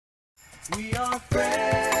We are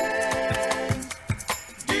friends,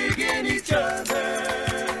 digging each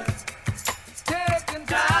other, taking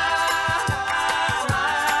time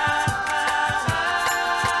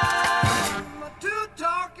to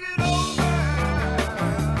talk it over.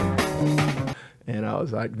 And I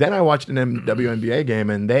was like, then I watched an WNBA game,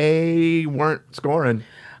 and they weren't scoring.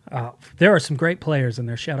 There are some great players in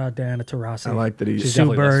there. Shout out Diana Taurasi. I like that he's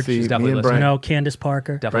Sue Bird. See, She's definitely me and listening. Brent, Candace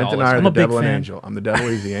Parker. Definitely Brent and I are I'm the a big devil and fan. angel. I'm the devil,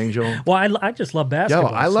 he's the angel. Well, I just love Yo,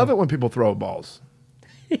 basketball. I love it when people throw balls.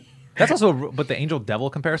 That's also, but the angel devil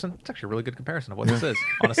comparison, it's actually a really good comparison of what this is,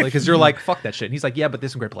 honestly, because you're like, fuck that shit. And he's like, yeah, but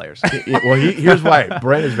there's some great players. Well, here's why.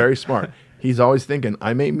 Brent is very smart. He's always thinking,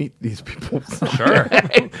 I may meet these people Sure.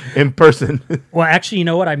 in person. Well, actually, you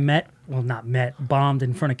know what? Bombed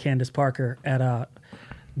in front of Candace Parker at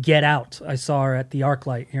Get Out. I saw her at the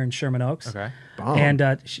ArcLight here in Sherman Oaks. Okay.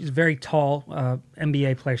 And she's a very tall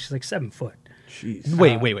NBA player. She's like 7 foot. Jeez.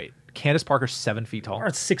 Wait. Candace Parker's 7 feet tall. Or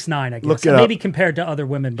 6'9", I guess. Look it Maybe up. compared to other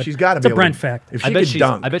women, but She's got to it's be a able Brent to- fact. If I she bet could she's.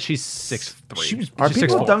 dunk. I bet she's 6'3". Are She's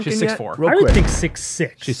people 6'4". dunking She's yet? 6'4". Real I would quick. think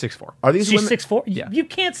 6'6". She's 6'4". Are these She's women? 6'4"? Yeah. You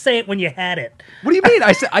can't say it when you had it. What do you mean?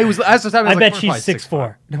 I said I was. As the time, I was bet like, she's probably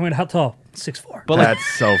 6'4". No, wait, how tall? 6'4". But like, That's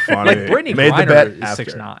so funny. like Brittany Made the Griner bet is after.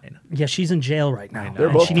 6'9". Yeah, she's in jail right now. They're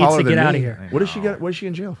and both she needs taller to than get out of me. here. What does she get? What is she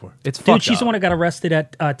in jail for? It's Dude, fucked she's up. the one who got arrested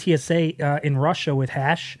at TSA in Russia with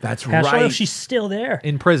hash. That's hash oil. right. She's still there.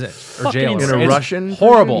 in prison or Fucking jail. insane. In a It's Russian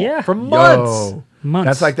horrible. Yeah. For months. Yo. Months.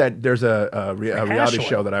 That's like that. There's a reality oil.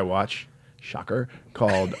 show that I watch, shocker,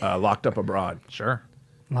 called Locked Up Abroad. Sure.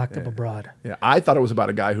 Locked up abroad. Yeah, I thought it was about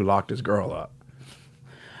a guy who locked his girl up.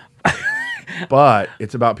 But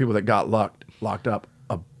it's about people that got locked up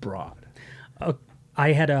abroad.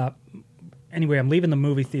 I had anyway, I'm leaving the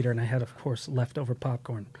movie theater, and I had, of course, leftover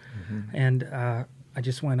popcorn. And I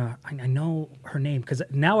just went, I know her name, because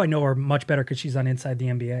now I know her much better because she's on Inside the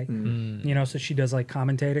NBA. You know, so she does, like,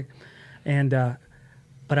 commentating. And,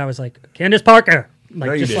 but I was like, Candace Parker! Like,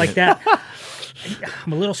 No, you just like didn't. that.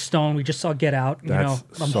 I'm a little stoned. We just saw Get Out. You know,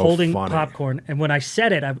 That's I'm so holding funny. popcorn. And when I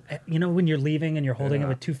said it, you know, when you're leaving and you're holding it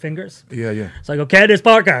with 2 fingers? Yeah. It's like, okay, Candace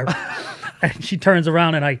Parker. And she turns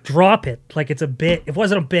around and I drop it like it's a bit. It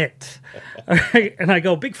wasn't a bit. And I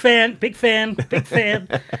go, big fan, big fan, big fan.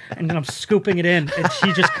 And then I'm scooping it in. And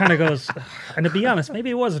she just kind of goes, and to be honest, maybe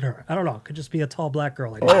it wasn't her. I don't know. It could just be a tall black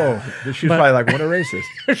girl. Like that. Oh, she's probably like, what a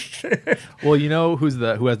racist. Well, you know who has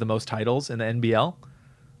the most titles in the NBL?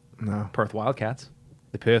 No. Perth Wildcats.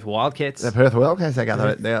 The Perth Wildcats. The Perth Wildcats, they got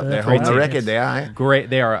they're holding the team. record there.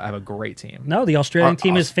 Great. They have a great team. No, the Australian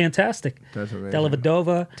team is fantastic. That's amazing.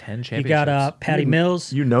 Delavadova. 10 You got championships. Patty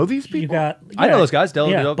Mills. You know these people? You got. I know those guys.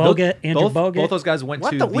 Yeah, Bogut, Andrew Bogut. Both those guys went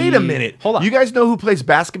What to the? Wait a minute. Hold on. You guys know who plays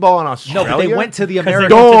basketball in no, Australia? but they went to the 'Cause they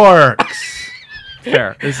American. Dorks.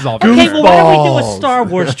 Fair. This is all Okay, very well, why don't we do a Balls. Star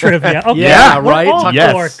Wars trivia? Okay, Yeah, we're right? all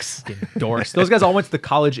Yes. dorks. dorks. Those guys all went to the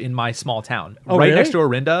college in my small town, Oh, right really? next to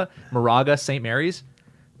Orinda, Moraga, St. Mary's.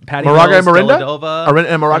 Patty Moraga and Mills, Morinda? Deladova.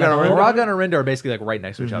 And Moraga and Orinda? Moraga and Orinda are basically like right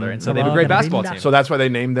next to each other, and so they have a Moraga great and basketball Orinda. team. So that's why they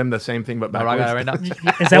named them the same thing, but Moraga and backwards.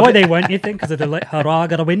 Orinda. Is that why they went, you think? Because they're like,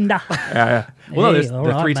 Haraga winda. Yeah. Well, no, there's Hey, all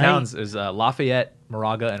the right, three mate. towns is Lafayette,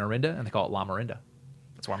 Moraga, and Orinda, and they call it La Morinda.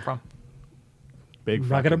 That's where I'm from. Big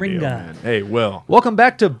Moraga fucking deal, Ringa. man. Hey, Will. Welcome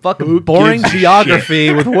back to fucking Who boring gives a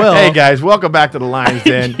geography with Will. Hey guys, welcome back to the Lions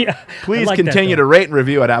Den. Yeah, Please I like that, continue though. to rate and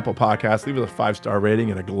review at Apple Podcasts. Leave us a 5-star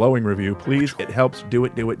rating and a glowing review. Please, it helps. Do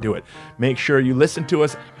it. Make sure you listen to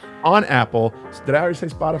us on Apple. Did I already say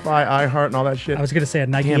Spotify, iHeart, and all that shit? I was going to say a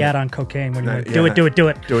Nike Damn it. ad on cocaine when you went, Yeah. do it. Do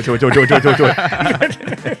it. Do If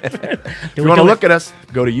you want to look at us,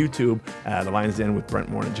 go to YouTube, The Lions Den with Brent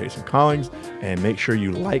Moore and Jason Collins, and make sure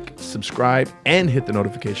you like, subscribe, and hit the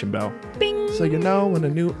notification bell. Bing! So you know when a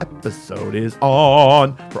new episode is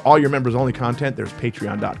on. For all your members-only content, there's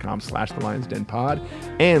patreon.com/The Lions Den Pod.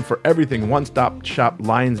 And for everything one-stop shop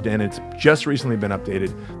Lions Den, it's just recently been updated,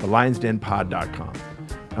 thelionsdenpod.com.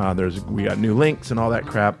 We got new links and all that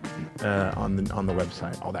crap on the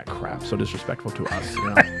website. All that crap. So disrespectful to us. You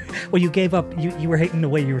know? Well, you gave up. You were hating the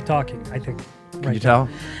way you were talking, I think. Can you tell?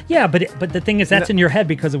 Yeah, but the thing is, that's in your head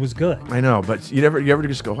because it was good. I know, but you ever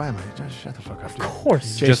just go, why am I? Just shut the fuck up, dude. Of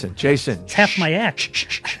course. Jason. It's half my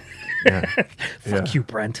act. Yeah. Fuck you,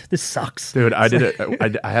 Brent. This sucks. Dude, I did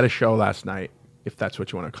it. I had a show last night, if that's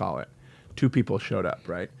what you want to call it. 2 people showed up,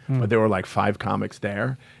 right? But there were like 5 comics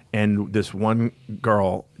there. And this one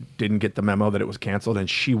girl didn't get the memo that it was canceled, and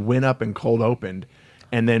she went up and cold opened.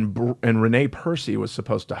 And then and Renee Percy was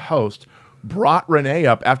supposed to host, brought Renee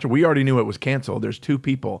up after we already knew it was canceled. There's 2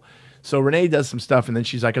 people. So Renee does some stuff, and then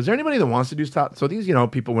she's like, "Is there anybody that wants to do stuff?" So these,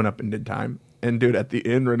 people went up and did time. And dude, at the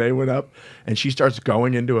end, Renee went up and she starts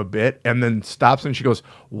going into a bit and then stops and she goes,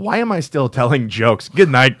 "Why am I still telling jokes? Good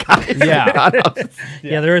night, guys." Yeah.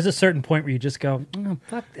 Yeah, there is a certain point where you just go, "Oh,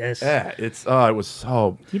 fuck this." Yeah, it was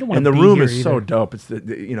so. You don't wanna and the be room here is so either. dope. It's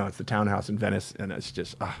it's the townhouse in Venice, and it's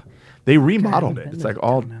just they remodeled it. It's like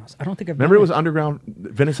all. Townhouse. I don't think I've Remember, it been was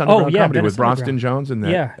there. Venice Underground yeah, Comedy Venice with Bronston Underground. Jones and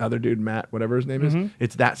that Yeah. other dude, Matt, whatever his name is.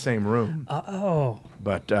 It's that same room, Oh,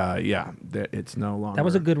 but it's no longer. that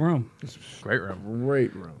was a good room. Great room.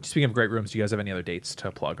 great room. Speaking of great rooms, do you guys have any other dates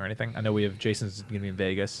to plug or anything? I know we have Jason's going to be in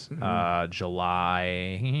Vegas,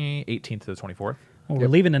 July 18th to the 24th. Well, we're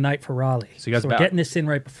leaving tonight for Raleigh. So you guys we're back- getting this in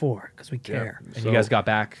right before because we care. And you guys got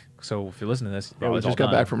back. So if you're listening to this, Yeah, we Raleigh's just all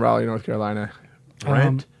got done. back from Raleigh, North Carolina. Um,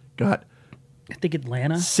 Brent got I think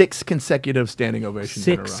Atlanta. 6 consecutive standing ovations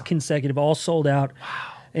in a row. 6 consecutive, all sold out. Wow.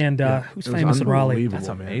 And who's It was famous in Raleigh? unbelievable,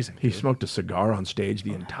 That's man. amazing, He dude. smoked a cigar on stage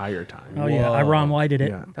the entire time. Oh, yeah. I Ron Whited it.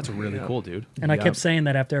 Yeah. That's really cool, dude. And I Yeah. kept saying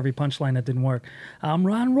that after every punchline that didn't work. I'm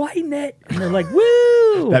Ron Whiting it. And they're like,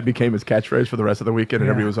 woo! That became his catchphrase for the rest of the weekend, and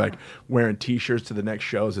Yeah. everybody was like wearing T-shirts to the next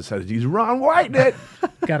shows that says he's Ron White it.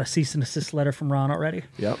 Got a cease and desist letter from Ron already.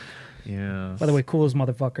 Yep, Yeah. By the way, coolest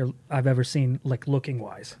motherfucker I've ever seen, like looking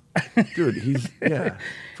wise. dude, he's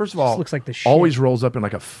First of all, looks like the shit. always rolls up in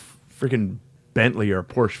like a freaking Bentley or a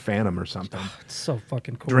Porsche Phantom or something, It's so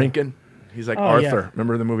fucking cool. drinking. He's like Oh, Arthur. yeah.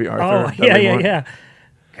 Remember the movie Oh, Arthur? yeah, Dudley yeah, Moore? yeah.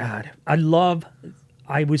 God,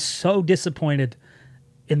 I was so disappointed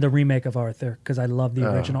in the remake of Arthur because I love the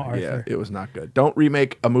original Arthur. Yeah, it was not good. Don't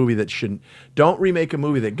remake a movie that shouldn't. Don't remake a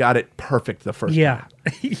movie that got it perfect the first Yeah.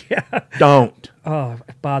 time. Yeah. Don't. Oh,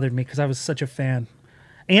 it bothered me because I was such a fan.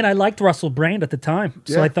 And I liked Russell Brand at the time.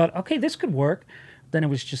 So Yeah. I thought, okay, this could work. Then it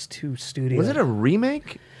was just too studio. Was it a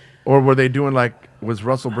remake, or were they doing was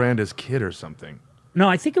Russell Brand his kid or something? No,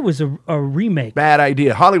 I think it was a remake. Bad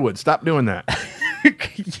idea. Hollywood, stop doing that.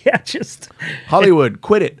 Yeah, just. Hollywood,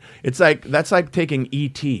 quit it. That's like taking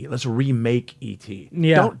E.T. Let's remake E.T.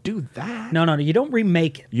 Yeah. Don't do that. No, you don't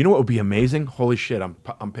remake it. You know what would be amazing? Holy shit,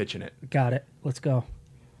 I'm pitching it. Got it. Let's go.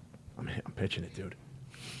 I'm pitching it, dude.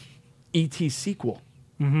 E.T. sequel.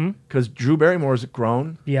 Because Drew Barrymore's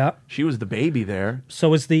grown. Yeah. She was the baby there.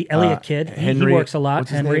 So is the Elliot kid. He works a lot.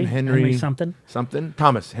 What's his Henry. name? Henry something. Something.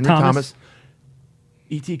 Thomas. Henry Thomas. Thomas.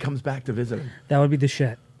 E.T. comes back to visit him. That would be the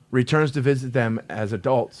shit. Returns to visit them as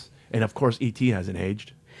adults. And of course, E.T. hasn't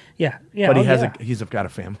aged. Yeah. Yeah. But oh, he's got a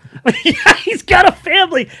family. yeah, he's got a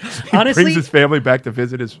family. Honestly, Brings his family back to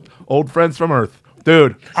visit his old friends from Earth.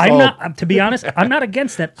 Dude. I'm sold. not. To be honest, I'm not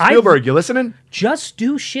against that. Spielberg, you listening? Just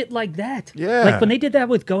do shit like that. Yeah. Like when they did that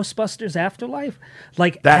with Ghostbusters Afterlife,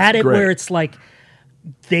 like That's had it great. where it's like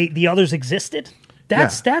the others existed.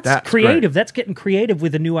 That's that's creative. great. That's getting creative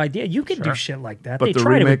with a new idea. You can do shit like that. But They the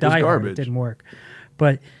tried it with remake was Die Hard. It garbage. didn't work.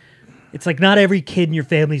 But it's like not every kid in your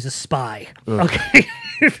family's a spy. Okay.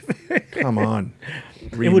 Come on.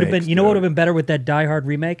 It would have been. You know what would have been better with that Die Hard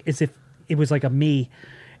remake is if it was like a me,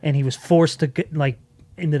 and he was forced to get like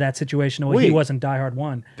into that situation. Well, he Wait. wasn't Die Hard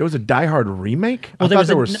 1. There was a Die Hard remake? I Well, thought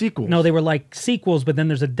there were sequels. No, they were like sequels, but then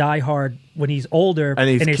there's a Die Hard when he's older. And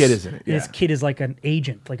his kid is in it, and his yeah. kid is like an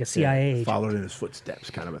agent, like a CIA agent. Followed in his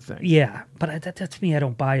footsteps kind of a thing. Yeah, but that's me. I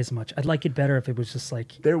don't buy as much. I'd like it better if it was just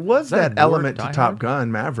like. There was that that more element to Die Top Hard?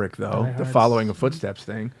 Gun Maverick, though, Die the Hard's- following of footsteps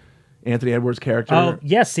thing. Anthony Edwards' character. Oh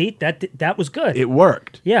yeah, see that was good. It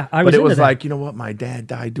worked. Yeah, I but was it into was that. like, you know what? My dad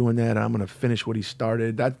died doing that. I'm going to finish what he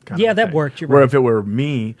started. That kind Yeah, of that thing. worked, you're Where right. if it were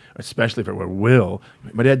me, especially if it were Will,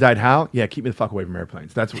 my dad died how? Yeah, keep me the fuck away from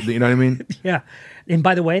airplanes. That's what, you know what I mean? Yeah, and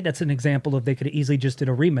by the way, that's an example of they could have easily just did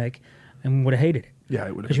a remake and would have hated it. Yeah,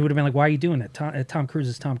 it would Because you would have been like, "Why are you doing that? Tom Cruise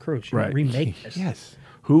is Tom Cruise. You don't Right. remake this." Yes.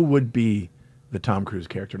 Who would be the Tom Cruise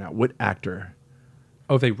character now? What actor,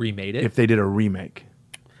 Oh, if they remade it. if they did a remake?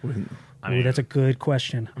 Ooh, that's a good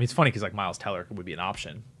question. I mean, it's funny because like Miles Teller would be an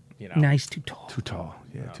option. You know. Nah, he's too tall. Too tall.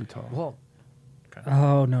 Yeah, too tall. Well,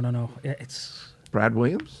 Oh no! It's Brad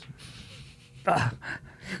Williams?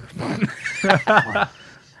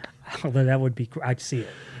 although that would be. I'd see it.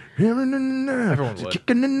 Everyone would.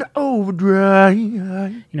 Kicking in the overdrive.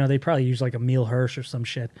 You know, they probably use like Emil Hirsch or some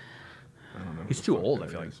shit. he's too old. I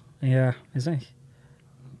feel like. Yeah, isn't he?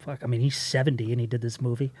 Fuck, I mean, he's 70 and he did this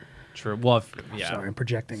movie. True. Well, yeah. Sorry, I'm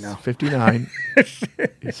projecting now. 59. It's 59.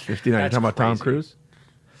 That's You're talking about Tom crazy. Cruise?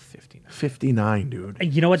 59. 59, dude.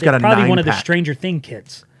 You know what? He's got They're a probably one of the 9-pack. Stranger Thing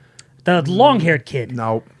kids. The long-haired kid.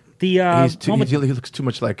 No. The He's too, one with- he looks too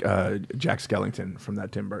much like Jack Skellington from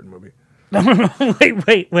that Tim Burton movie.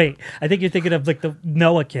 Wait. I think you're thinking of like the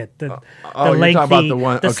Noah kid, the you're talking lengthy, about the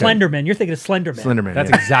one- okay. Slenderman. You're thinking of Slenderman. Slenderman. That's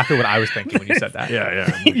yeah. exactly what I was thinking when you said that.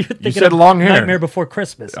 Yeah. You're You thinking said of long hair. Nightmare Before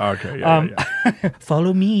Christmas. Okay. Yeah.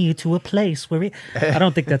 Follow me to a place where we. I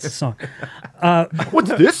don't think that's a song. What's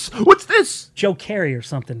this? What's this? Joe Carey or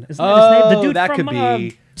something. Isn't that his name? The dude that from, could be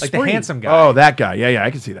like the Spring. handsome guy. Oh, that guy. Yeah.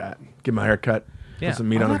 I can see that. Give him a haircut. Yeah. Put some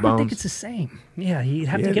meat Oh, on I his don't bones. think it's the same. Yeah, he'd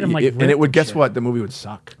have to Yeah, get him like. and ripped it would. Guess shit. what? The movie would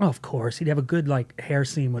suck. Oh, of course, he'd have a good like hair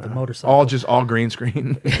scene with a motorcycle. All green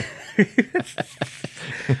screen.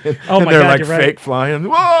 oh And my they're god, like you're fake right. flying.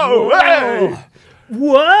 Whoa! Hey!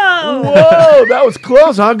 Whoa! Whoa! That was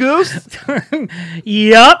close, huh, Goose?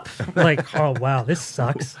 Yup. Like, oh wow, this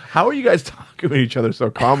sucks. How are you guys talking to each other so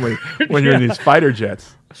calmly when you're in these fighter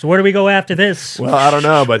jets? So where do we go after this? Well, I don't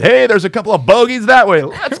know, but hey, there's a couple of bogeys that way.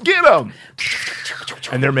 Let's get them.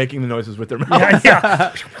 And they're making the noises with their mouths.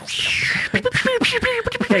 Yeah.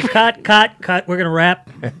 Okay, cut. We're gonna wrap.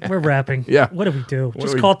 We're wrapping. Yeah. What do we do? What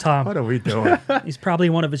Just are we- call Tom. What are we doing? He's probably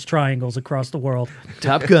one of his triangles across the world.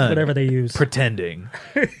 Top Gun. Whatever they use. Pretending.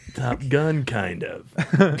 Top Gun, kind of.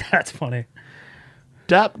 That's funny.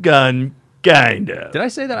 Top Gun, kind of. Did I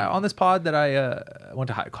say that on this pod that I went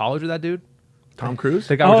to college with that dude? Tom Cruise?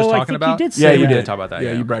 The guy we're just I talking think about? you did Yeah, say you that. did talk about that.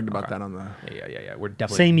 Yeah, Yeah, you bragged about okay. that on the. Yeah. We're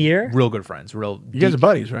definitely Same year? Real good friends. Real. You guys are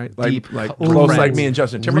buddies, right? Like, deep, like real close, like friends. me and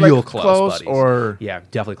Justin Timberlake. Real close buddies. or Yeah,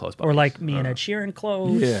 definitely close buddies. Or like me and Ed Sheeran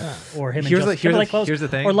close. Yeah. Or him and Here's Justin the- here's the- Timberlake close. here's the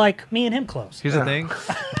thing. Or like me and him close. Here's the thing.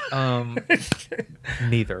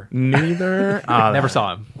 Neither. neither. Never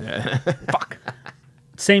saw him. Fuck.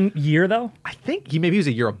 Same year though. I think he was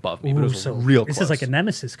a year above me, but it was so real this close. is like a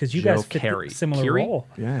nemesis because you Joe guys fit Carey. the similar Carey? role.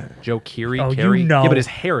 Yeah. Joe Carey. Oh, you Carey. know. Yeah, but his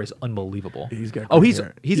hair is unbelievable. He's got. Oh, good he's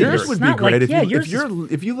hair. he's a yours year. would It's be not great like- if yeah, you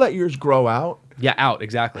yours if you let yours grow out. Yeah, out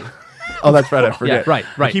exactly. Oh, that's right. I forget. right.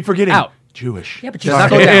 I keep forgetting. Out. Jewish. Yeah, but you Does not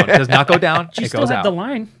still, go down. Does not go down. you It still goes have out. the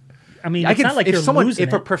line. I mean, I it's can. not like If you're someone, losing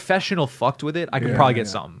if a it. professional fucked with it, I could Yeah, probably get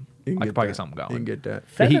yeah. something. You can I get could probably that. get something You going. can get that.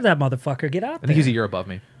 Feather he- that motherfucker. Get out I there. think he's a year above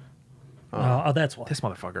me. Oh, that's why. This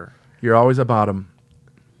motherfucker. You're always a bottom.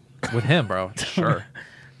 With him, bro. Sure.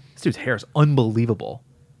 This dude's hair is unbelievable.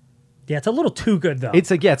 Yeah, it's a little too good though. It's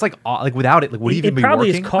like it's like without it, like would he even it be probably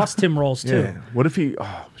working? is costume roles too. Yeah. What if he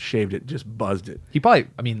shaved it, just buzzed it? He probably.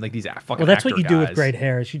 I mean, like these fucking. Well, that's what actor you do with guys. great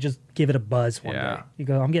hair. Is you just give it a buzz one Yeah. day. You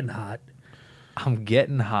go, I'm getting hot. I'm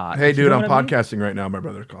getting hot. Hey, dude, know I'm what I mean? podcasting right now. My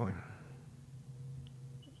brother's calling.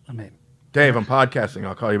 I mean, Dave, I'm podcasting.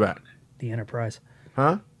 I'll call you back. the Enterprise.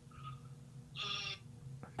 Huh?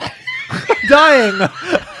 dying.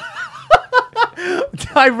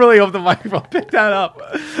 I really hope the microphone picked that up.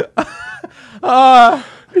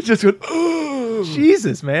 It just went.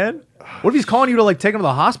 Jesus, man. What if he's calling you to like take him to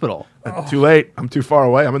the hospital? Too late. I'm too far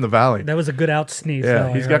away. I'm in the valley. That was a good out sneeze. Yeah,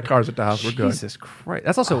 though, he's I got heard. cars at the house. We're good. Jesus Christ.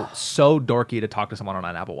 That's also so dorky to talk to someone on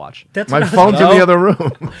an Apple Watch. That's My what I was- phone's in Hello? the other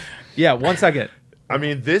room. Yeah, 1 second. I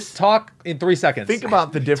mean, this. Talk in 3 seconds. Think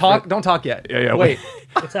about the different. Talk. Don't talk yet. Yeah. Wait.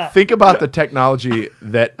 What's up? Think about the technology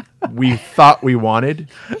that we thought we wanted.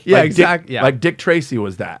 Yeah, Like exact- Dick, yeah. Like Dick Tracy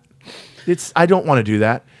was that. I don't want to do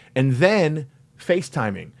that. And then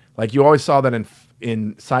FaceTiming. Like you always saw that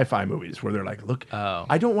in sci-fi movies where they're like, look, Oh.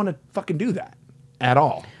 I don't want to fucking do that at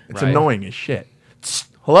all. It's Right. annoying as shit. Tsk,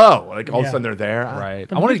 hello. Like all of a Yeah. sudden they're there. Right.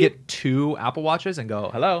 I wanted to get 2 Apple Watches and go,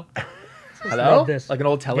 hello. Hello? rub this. Like an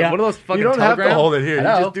old Yeah. What are those fucking You don't have to telegram? hold it here.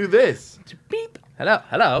 Hello? You just do this. Beep. Hello.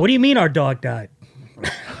 Hello. What do you mean our dog died?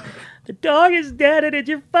 The dog is dead and it's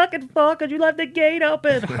your fucking fault because you left the gate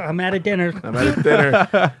open. I'm at a dinner. I'm at dinner.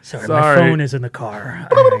 Sorry, my Sorry. phone is in the car.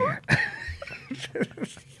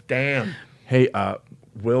 Damn. Hey,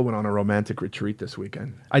 Will went on a romantic retreat this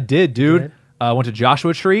weekend. I did, dude. Did? I went to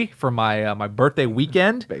Joshua Tree for my my birthday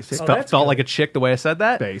weekend. Basic. Oh, Felt that's felt good. like a chick the way I said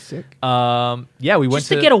that. Basic. Yeah, we went Just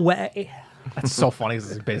to get away. That's so funny.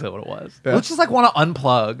 'Cause it's basically what it was. Let's just like want to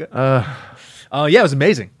unplug. Yeah, it was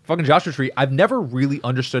amazing. Fucking Joshua Tree. I've never really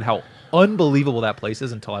understood how unbelievable that place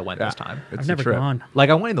is until I went this time. It's I've a never trip. gone. Like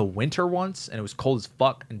I went in the winter once and it was cold as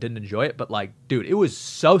fuck and didn't enjoy it. But like, dude, it was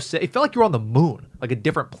so sick. It felt like you were on the moon, like a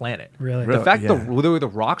different planet. Really? The fact Yeah. that the way the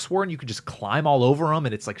rocks were and you could just climb all over them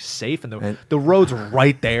and it's like safe and And- the road's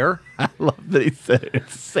right there. I love that he said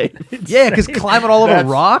it's safe. Yeah, because climbing all over That's-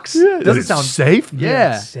 rocks Is doesn't it sound safe.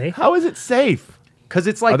 Yeah, Safe? How is it safe? because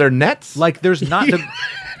it's like Are there nets? like there's not.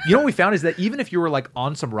 You know what we found is that even if you were like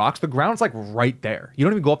on some rocks, the ground's like right there. You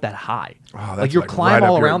don't even go up that high. Oh, that's like you're climbing right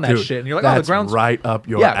all up your- around that dude, shit, and you're like, oh, the that's ground's right up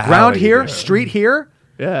your yeah, ground alley, here, dude. street here,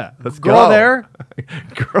 Yeah, let's girl go there.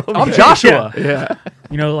 Girl, I'm there. Joshua. Yeah,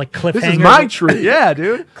 You know, like Cliffhanger. this is my tree. Yeah,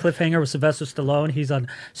 dude. Cliffhanger with Sylvester Stallone. He's on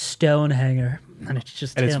Stonehanger. And it's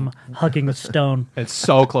just And it's- him hugging a stone. It's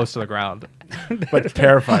so close to the ground. but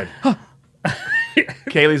terrified.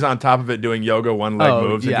 Kaylee's on top of it doing yoga one leg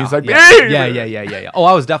moves, and he's like, yeah. "Hey!" Yeah. Oh,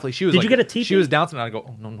 I was definitely. She was. Did like, you get a teepee? She was down, and I go,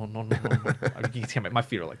 oh, no. You can't. My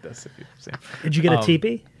feet are like this. If you see. Did you get a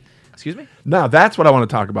teepee? Excuse me. No, that's what I want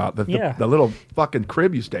to talk about. Yeah. The little fucking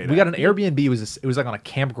crib you stayed at. We got an Airbnb. It was like on a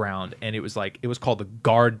campground, and it was called the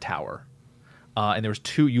guard tower. And there was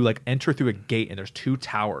two. You like enter through a gate, and there's two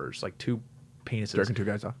towers, like two penises. jerking two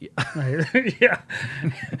guys off. Yeah.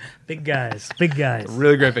 Big guys.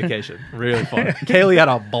 Really great vacation. Really fun. Kaylee had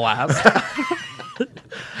a blast.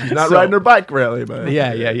 She's not riding her bike really, but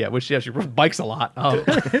Yeah. Which she bikes a lot.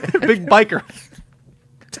 Big biker.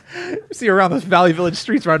 See her around those Valley Village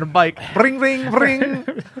streets riding a bike. Ring, ring, ring.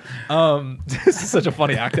 This is such a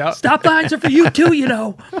funny act out. Stop signs are for you too, you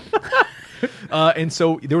know. And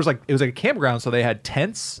so it was like a campground, so they had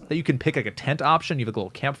tents that you can pick, like a tent option. You have a little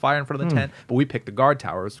campfire in front of the tent, but we picked the guard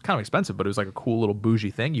tower. It was kind of expensive, but it was like a cool little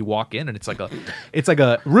bougie thing. You walk in, and it's like a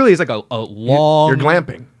long. You're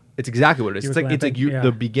glamping. It's exactly what it is. It's like glamping, you yeah.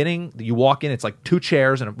 the beginning. You walk in, it's like two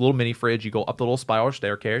chairs and a little mini fridge. You go up the little spiral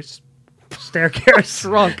staircase.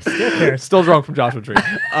 Drunk, still drunk from Joshua Tree.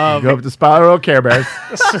 You go up to Spiral Care Bears.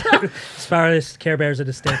 Spiralist Care Bears at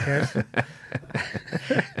the staircase.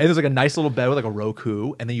 And there's like a nice little bed with like a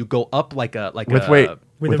Roku, and then you go up With a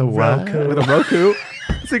what? with a Roku,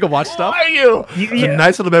 so you can watch stuff. Are you? It's a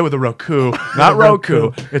nice little bed with a Roku, not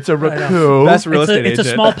Roku. It's a Roku. Best real estate It's a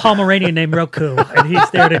agent. small Pomeranian named Roku, and he's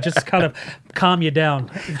there to just kind of calm you down.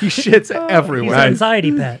 He shits He's everywhere. an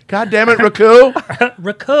anxiety pet. God damn it, Roku!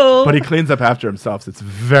 Roku. But he cleans up after himself, so it's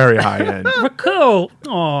very high end. Roku.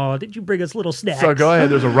 Oh, did you bring us little snacks? So go ahead.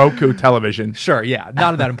 There's a Roku television. Sure, yeah,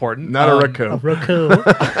 not that important. Not a Roku. Roku.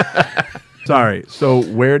 Sorry. So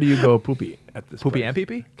where do you go poopy at this Poopy and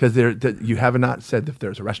pee-pee? Because you have not said if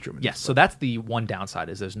there's a restroom. Yes, so that's the one downside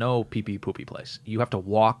is there's no pee-pee poopy place. You have to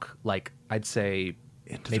walk, like, I'd say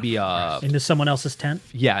maybe Into someone else's tent.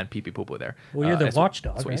 yeah, and pee-pee poo-poo there. Well, you're the that's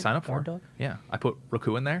watchdog, That's what you right? sign up for. Guard dog? Yeah, I put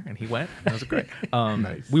Roku in there, and he went. And it was great.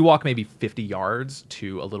 Nice. We walk maybe 50 yards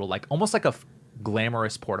to a little, like, almost like a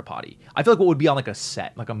glamorous porta potty. I feel like what would be on like a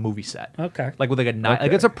set, like a movie set. Okay. Like with like a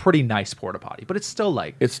like it's a pretty nice porta potty, but it's still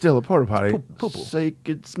like It's still a porta potty. Poo-poo. So you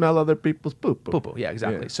could smell other people's poop. poo-poo. Yeah,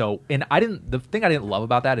 exactly. Yeah. So, and the thing I didn't love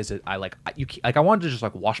about that is that I wanted to just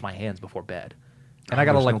like wash my hands before bed, and I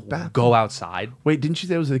gotta there's no like bathroom. go outside. Wait, didn't you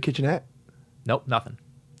say it was a kitchenette? Nope, nothing.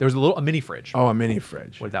 There was a mini fridge. Oh, a mini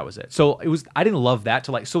fridge. What that was it. So I didn't love that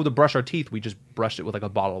to brush our teeth, we just brushed it with like a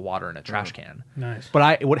bottle of water in a trash can. Nice.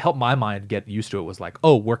 But what helped my mind get used to it was like,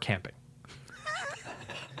 oh, we're camping.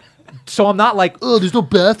 So I'm not like, oh, there's no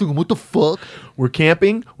bathroom. What the fuck? We're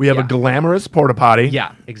camping. We have Yeah. a glamorous porta potty.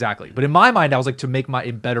 Yeah, exactly. But in my mind, I was like, to make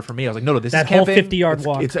it better for me, I was like, no, this That is whole camping. 50-yard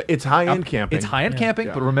walk. It's high end camping. It's high end camping,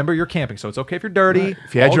 Yeah. but remember, you're camping, so it's okay if you're dirty.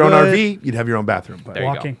 If you had all your own good. RV, you'd have your own bathroom. But There you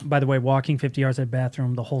go. walking. By the way, walking 50 yards at the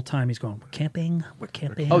bathroom the whole time. He's going, we're camping. We're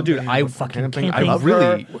camping. Oh, dude, we're fucking camping. camping. I love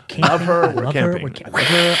really- her. We're camping. Love her. I We're love camping. We're I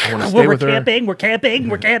love her. I want to stay We're with her. camping. We're camping.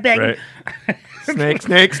 We're camping. Right. Snake,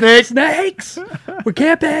 snake, snake. Snakes. We're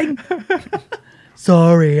camping.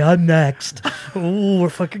 Sorry, I'm next. Oh, we're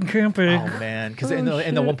fucking camping. Oh man, because in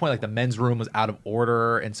the one point, like the men's room was out of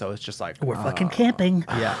order, and so it's just like We're fucking camping.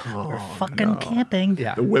 yeah, We're fucking camping.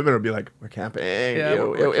 yeah, The women would be like, "We're camping." Yeah,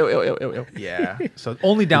 Ew, ew, ew, ew, ew, ew. yeah. So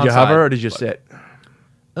only Did downside. you hover or did you sit?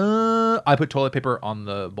 I put toilet paper on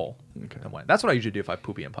the bowl. Okay. And went. That's what I usually do if I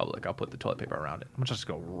poopy in public. I'll put the toilet paper around it. I'm just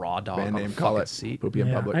go raw dog Band on the name, call fucking it seat. poopy in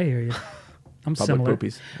Yeah, public. I hear you. I'm Public similar.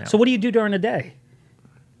 poopies. So what do you do during the day?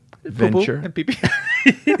 Venture. and pee-pee.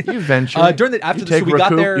 You venture. During the- after you the- so take we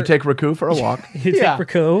got Raku- there- You take Raku for a walk. You Yeah. take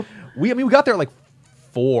Raku. we got there at like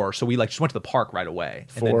 4, so we like just went to the park right away.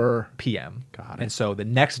 And then 4 p.m. Got it. And so the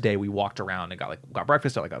next day we walked around and got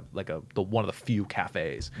breakfast at the one of the few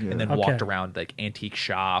cafes, and then Okay. walked around like antique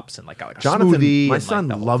shops and like got like a Jonathan, smoothie. my and, son like,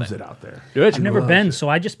 the whole loves thing. it out there. Dude, I've never loves been, it. so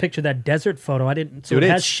I just pictured that desert photo. I didn't. So Dude, it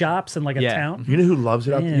has it's- shops and like a yeah. town. You know who loves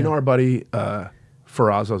it out there? Yeah. You know our buddy Faraz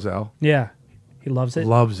Ozel? Yeah, he loves it.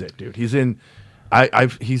 Loves it, dude. He's in.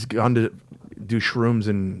 He's gone to do shrooms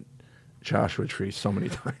in Joshua Tree so many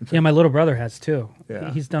times. Yeah, my little brother has too.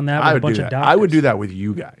 Yeah. He's done that I with a would bunch do of that. doctors. I would do that with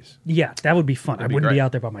you guys. Yeah, that would be fun. I be wouldn't be great.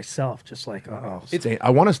 out there by myself, just like I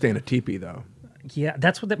want to stay in a teepee though. yeah.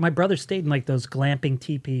 That's what my brother stayed in, like those glamping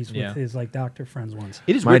teepees with Yeah. his like doctor friends once.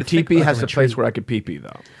 It is My weird to think teepee about has from a place where I could pee though.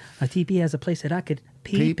 My teepee has a place that I could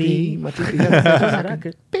Pee pee. My teepee has a place That I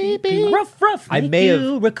could pee. Ruff, ruff. I make may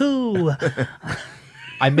you Raku.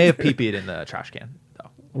 I may have pee-peed in the trash can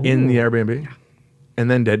though. in the Airbnb, and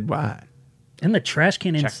then did what? In the trash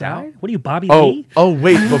can Checked inside. out. What are you, Bobby Oh, Lee?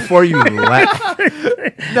 wait! Before you left,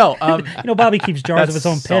 No, You know, Bobby keeps jars of his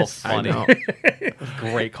own so piss. I funny. know.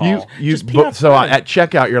 Great call. You Just pee outside. at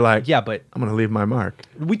checkout, you're like, Yeah, but I'm gonna leave my mark.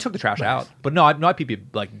 we took the trash out. But no, I pee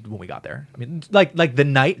like when we got there. I mean, like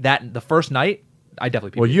the first night, I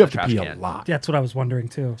definitely pee. Well, in you the have to trash pee can. a lot. That's what I was wondering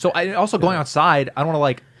too. So I also going outside. I don't want to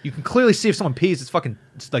like. You can clearly see if someone pees. It's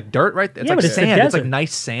like dirt, right? It's Yeah, like but it's the sand. It's like desert.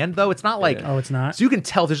 nice sand, though. It's not like. Oh, it's not? So you can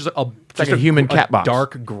tell there's just like a human cat box.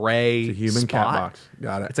 dark gray. It's a human cat spot. box.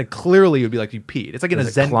 Got it. It's like clearly it would be like you peed. It's like in a There's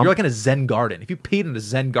a zen. clump. You're like in a zen garden. If you peed in a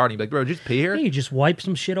zen garden, you'd be like, bro, did you just pee here? Hey, you just wipe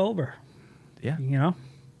some shit over. Yeah, You know,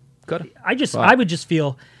 good. I would just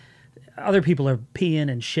feel other people are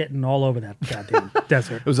peeing and shitting all over that goddamn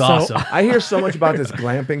desert. It was awesome. I hear so much about this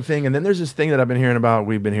glamping thing, and then there's this thing that I've been hearing about.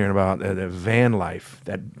 We've been hearing about the van life,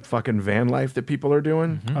 that fucking van life that people are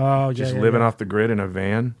doing. Oh, yeah, Just yeah, living yeah. off the grid in a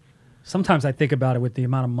van. Sometimes I think about it with the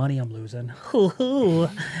amount of money I'm losing. Hoo-hoo.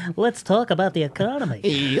 Let's talk about the economy.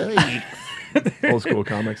 Old school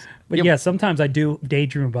comics. But yeah, sometimes I do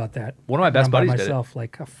daydream about that. One of my best when I'm by buddies did it. myself,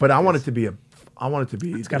 like, oh, But fuck I want this. it to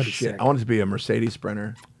be It's gotta the be shit. sick. I want it to be a Mercedes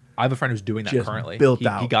Sprinter. I have a friend who's doing that Just currently. built He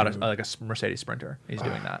out, got dude. like a Mercedes Sprinter. He's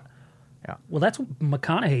doing that. Yeah. Well, that's what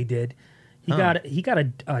McConaughey did. He got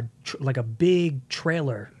like a big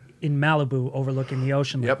trailer in Malibu overlooking the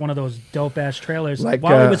ocean, like Yep. one of those dope ass trailers. Like,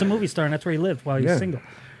 while he was a movie star, and that's where he lived while he was yeah. single.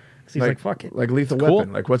 'Cause he's like, fuck it. Like Lethal Cool.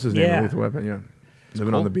 Weapon. Like what's his name? in Yeah. Lethal Weapon. Yeah.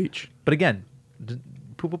 Living cool. on the beach. But again,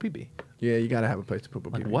 poop pee pee. Yeah, you gotta have a place to poop a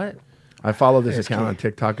Like pee. what? I follow this It's account key. on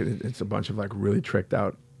TikTok. It's a bunch of like really tricked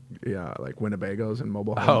out, like Winnebagos and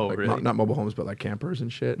mobile homes. Oh, like, really? Not mobile homes, but like campers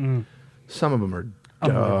and shit. Some of them are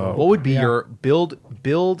Unbelievable. dope. What would be Yeah. your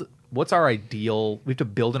build? What's our ideal? We have to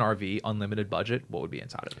build an RV, unlimited budget. What would be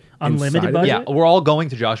inside of it? Unlimited Inside? budget? Yeah, we're all going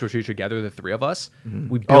to Joshua Tree together, the three of us.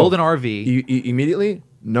 We build an RV. Immediately?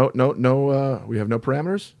 No. We have no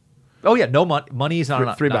parameters. Oh yeah, no money is not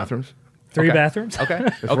enough. Three no. bathrooms. Three Okay. bathrooms? Okay.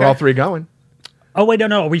 If we're all three going. Oh, wait,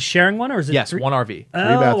 no. Are we sharing one or is it Yes, three? one RV.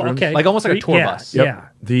 Oh, bathrooms. okay. Like almost like a tour yeah, bus. Yep. Yeah.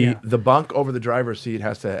 The yeah. the bunk over the driver's seat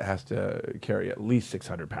has to carry at least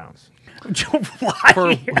 600 pounds. Why?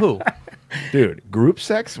 For who? Dude, group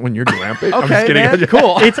sex when you're glamping? I'm Okay, just kidding. man.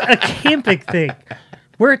 Cool. It's a camping thing.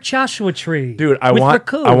 We're at Joshua Tree. Dude, I with want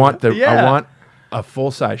Raccoon. Yeah. I want a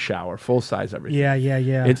full size shower, full size everything. Yeah.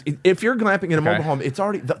 If you're glamping in a Okay. mobile home, it's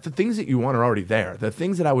already the things that you want are already there. The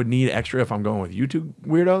things that I would need extra if I'm going with you two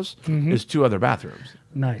weirdos is 2 other bathrooms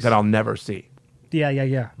Nice. that I'll never see. Yeah.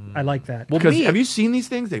 I like that. Well, Because me- have you seen these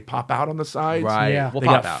things? They pop out on the sides. Right. Yeah. We'll They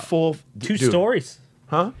pop got out. full Two dude, stories.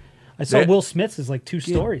 huh? I saw They- Will Smith's is like 2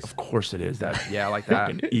 stories. Of course it is that. Yeah, I like that.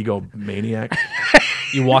 Fucking egomaniac.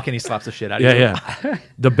 You walk in, he slaps the shit out of you. Yeah.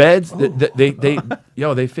 The beds,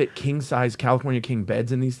 they fit king size California king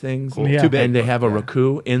beds in these things. Cool. Yeah. Too big. And they have a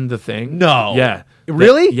Raku in the thing. No. Yeah.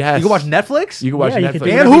 Really? Yes. You can watch Netflix? You can watch Yeah, you Netflix. can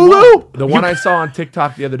do And whatever you Hulu? The one I saw on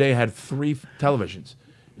TikTok the other day had 3 televisions.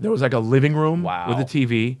 There was like a living room Wow. with a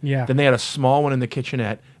TV. Yeah. Then they had a small one in the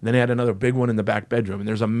kitchenette. And then they had another big one in the back bedroom. And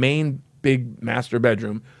there's a main big master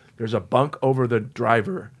bedroom. There's a bunk over the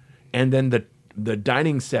driver. And then the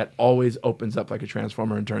dining set always opens up like a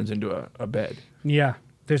transformer and turns into a bed. Yeah.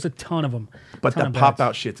 There's a ton of them. But that pop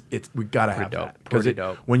out shit's we gotta have dope. that. Because Pretty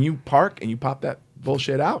dope. when you park and you pop that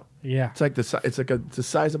bullshit out, Yeah. it's like the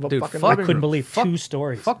size of a Dude, fucking fuck. living Couldn't room. believe 2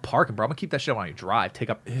 stories. Fuck parking, bro. I'm gonna keep that shit on your drive. Take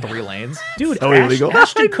up 3 lanes. Dude, So illegal.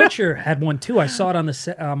 Ashton Kutcher had one too. I saw it on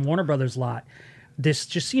the Warner Brothers lot. This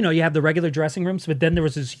just, you have the regular dressing rooms, but then there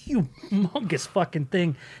was this humongous fucking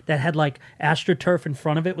thing that had like AstroTurf in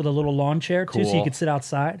front of it with a little lawn chair too, so you Cool. could sit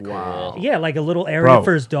outside. Wow. Yeah, like a little area Bro.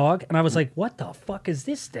 for his dog. And I was like, what the fuck is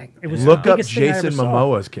this thing? It was Look the up biggest thing I Jason ever saw.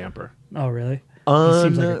 Momoa's camper. Oh, really? He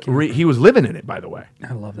seems like a kid. He was living in it, by the way.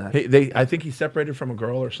 I love that. I think he separated from a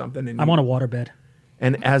girl or something. And I'm on a waterbed.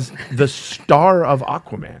 and as the star of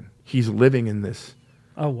Aquaman, he's living in this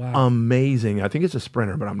Oh, wow. amazing. I think it's a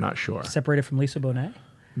Sprinter, but I'm not sure. Separated from Lisa Bonet?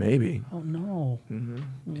 Maybe. Oh, no.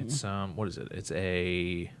 It's what is it? It's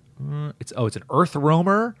it's an Earth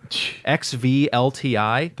Roamer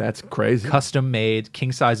XV-LTI. That's crazy. Custom made,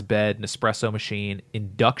 king size bed, Nespresso machine,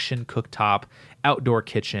 induction cooktop, outdoor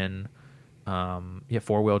kitchen,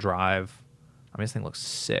 4-wheel drive. I mean, this thing looks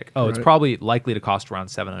sick. Oh, it's Right. probably likely to cost around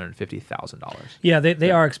 $750,000. Yeah, they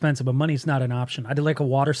are expensive, but money's not an option. I did like a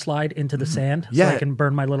water slide into the sand so I Yeah. can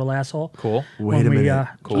burn my little asshole. Cool. Wait a When minute.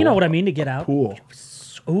 You know what I mean, to get out. Pool.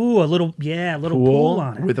 Ooh, a little pool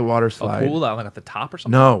on it. with a water A slide. pool like at the top or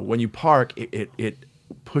something. No, when you park, it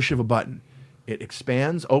push of a button. It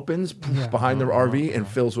expands, opens behind the RV and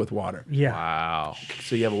fills with water. Yeah. Wow.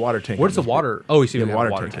 So you have a water tank. Where's the in this water? Oh, you see, You we have have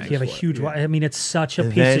a water water tank. You have a That's huge. what- I mean, it's such a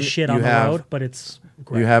And piece then of shit you on the have- road, but it's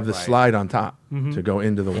great. You have the Right. slide on top to go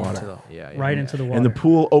into the water. Yeah, right into the water. And the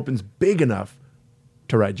pool opens big enough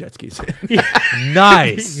to ride jet skis.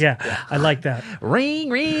 Nice. Yeah, I like that. Ring,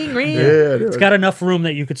 ring, ring. It's got enough room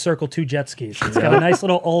that you could circle 2 jet skis. It's got a nice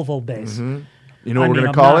little oval base. You know what we're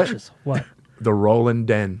gonna call it? What? The Rollin'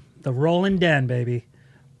 Den. The Rollin' Den, baby.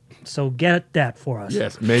 So get that for us.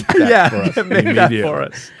 Yes, make that for us. make that immediately. for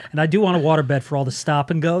us. And I do want a waterbed for all the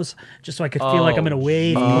stop and goes, just so I could feel like I'm in a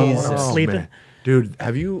wave when I'm sleeping. Man. Dude,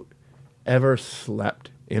 have you ever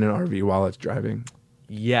slept in an RV while it's driving?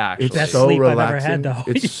 Yeah, actually. It's Best so sleep I've ever relaxing. had, though.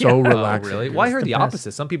 It's so Oh, relaxing. really? dude. Well, I heard the the best.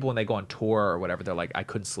 opposite. Some people, when they go on tour or whatever, they're like, I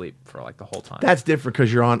couldn't sleep for like the whole time. That's different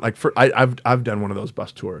because you're on like I've done one of those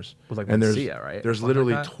bus tours. With, like, and there's Mencia, right? there's Something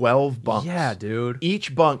literally like that? 12 bunks. Yeah, dude.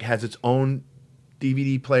 Each bunk has its own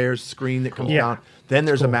DVD player screen that comes Yeah. down. Then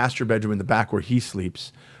there's a master bedroom in the back where he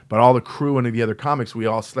sleeps. But all the crew and the other comics, we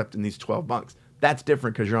all slept in these 12 bunks. That's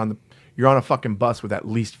different because you're on a fucking bus with at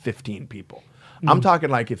least 15 people. I'm talking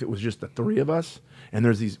like if it was just the 3 of us, and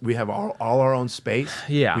we have all our own space.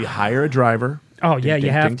 Yeah. We hire a driver. Oh, yeah, Ding, you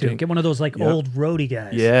ding, have ding, to. ding. Get one of those like Yep. old roadie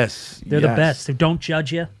guys. Yes. They're the yes. best. They don't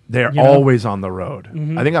judge you. They're you know? always on the road.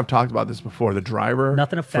 I think I've talked about this before. The driver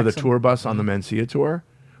Nothing for the affects 'em. tour bus on the Mencia tour,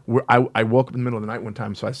 I woke up in the middle of the night one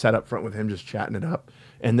time, so I sat up front with him just chatting it up.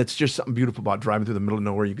 And that's just something beautiful about driving through the middle of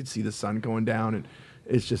nowhere. You could see the sun going down, and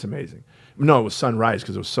it's just amazing. No, it was sunrise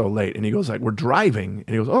because it was so late. And he goes like, we're driving. And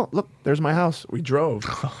he goes, oh, look, there's my house. We drove.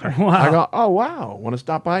 I go, oh, wow. Want to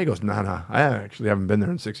stop by? He goes, nah. I actually haven't been there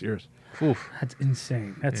in 6 years. That's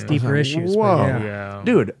insane. That's deeper issues. Whoa. But yeah. Yeah.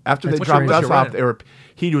 Dude, after they That's dropped crazy. us off,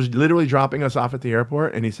 he was literally dropping us off at the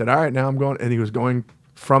airport, and he said, all right, now I'm going. And he was going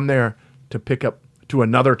from there to pick up to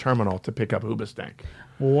another terminal to pick up Hoobastank.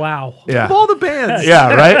 Wow. Yeah. Of all the bands.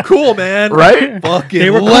 Yeah, right? Cool, man. Right? Fucking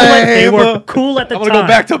They were cool. They were cool at the I'm time. going to go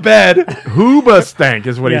back to bed. Hoobastank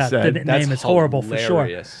is what yeah, he said. the name is horrible for sure.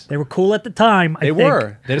 hilarious. They were cool at the time. They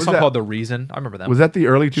were. They had a Was song that- called The Reason. I remember them. Was that the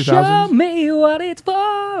early 2000s? Show me what it's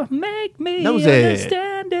for. Make me That was it.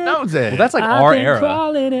 understand it. That was it. Well, that's like I've our been era.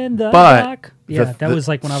 crawling in the But dark. Yeah, that was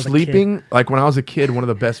like when I was sleeping, a kid. like when I was a kid, one of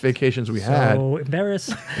the best vacations we had. So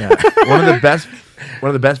embarrassed. Yeah. one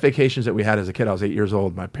of the best vacations that we had as a kid. I was 8 years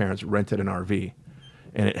old. My parents rented an RV,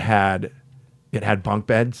 and it had bunk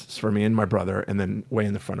beds for me and my brother, and then way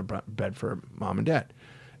in the front of bed for mom and dad.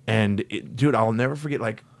 And dude, I'll never forget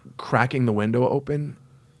like cracking the window open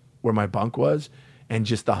where my bunk was, and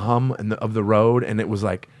just the hum of the road, and it was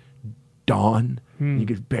like dawn. You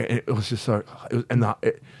could it was just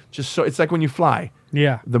so it's like when you fly.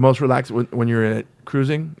 Yeah. The most relaxed when you're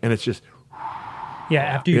cruising, and it's just Yeah,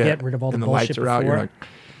 after you yeah, get rid of all the and the bullshit lights are before. out. You're like,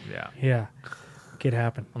 Yeah. Yeah. Could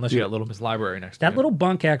happen. Unless you got Little Miss Library next to That you. little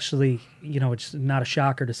bunk actually, it's not a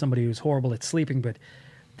shocker to somebody who's horrible at sleeping, but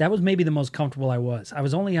that was maybe the most comfortable I was. I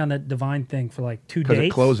was only on that Divine thing for like 2 because days.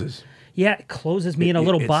 it closes. Yeah, it closes me in a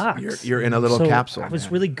little box. You're in a little So capsule. I was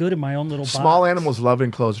man. really good in my own little Small box. animals love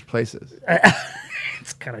enclosed places.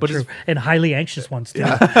 It's kind of But true. it's- And highly anxious ones, too. Did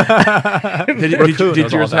Raccoon knows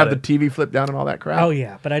yours all have about the TV flip down and all that crap? Oh,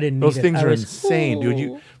 yeah, but I didn't need Those it. things I are was- insane,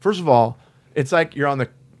 dude. First of all, it's like you're on the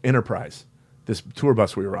Enterprise, this tour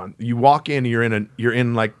bus we were on. You walk in, you're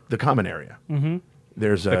in like the common area. Mm-hmm.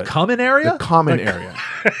 There's a Common area? The common area.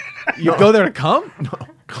 You go there to come?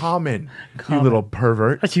 Common. You little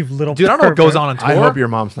pervert. You little Dude, I don't know what goes pervert. on tour. I hope your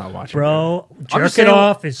mom's not watching. Bro, I'm jerk just it saying-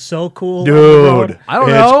 off is so cool. on the road. Dude, I don't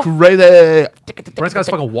it's know. crazy. Brent's got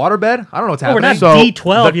a fucking waterbed? I don't know what's Oh, we're happening. not So,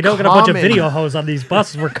 D12. the You don't get a bunch of common- video hoes on these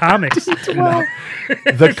buses. We're comics.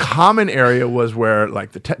 The common area was where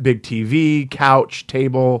like the big TV, couch,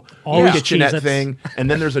 table, Always kitchenette Cheez-Its. thing, and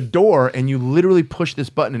then there's a door, and you literally push this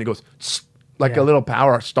button, and it goes tss, like Yeah. a little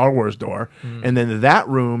power Star Wars door, and then that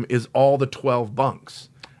room is all the 12 bunks.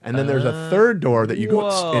 And then there's a third door that you go,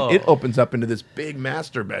 Whoa. and it opens up into this big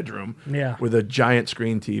master bedroom Yeah. with a giant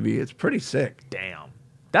screen TV. It's pretty sick. Damn.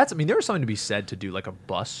 There was something to be said to do like a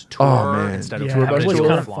bus tour Oh, man. instead of Yeah, tour it bus was tour.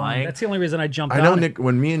 kind of fun. flying. That's the only reason I jumped I know, on it. Nick,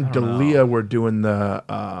 when me and Dalia were doing the,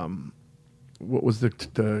 what was the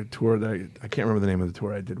tour that I can't remember the name of the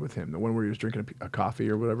tour I did with him. The one where he was drinking a coffee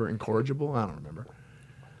or whatever, Incorrigible? I don't remember.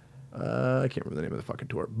 I can't remember the name of the fucking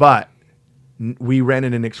tour. But we ran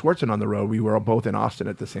into Nick Swartzen on the road. We were both in Austin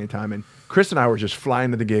at the same time. And Chris and I were just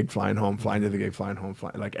flying to the gig, flying home, flying to the gig, flying home,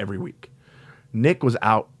 like every week. Nick was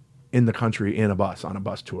out in the country in a bus, on a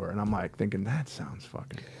bus tour. And I'm like thinking, that sounds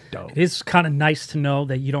fucking dope. It is kind of nice to know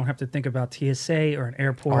that you don't have to think about TSA or an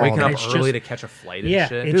airport. Waking up It's early just- to catch a flight and Yeah,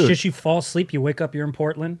 shit. it's Dude. just you fall asleep, you wake up, you're in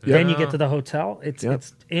Portland, then you get to the hotel. It's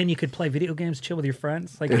and you could play video games, chill with your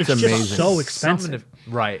friends. Like It's it's, amazing. just so Something expensive.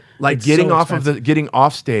 right. Like It's getting so off getting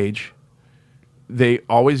off stage, they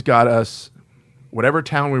always got us, whatever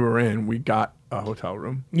town we were in, we got a hotel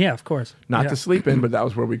room. Yeah, of course. Not Yeah. to sleep in, but that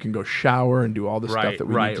was where we can go shower and do all the stuff Right, that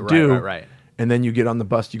we right, need to right, do. right. and then you get on the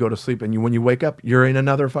bus, you go to sleep, and when you wake up, you're in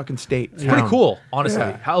another fucking state. It's pretty cool, honestly.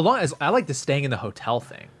 Yeah. How long as I like the staying in the hotel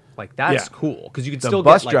thing. Like that's Yeah. cool because you can The still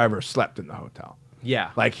bus get, like, driver slept in the hotel.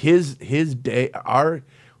 Yeah, Like his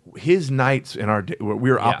nights in our day,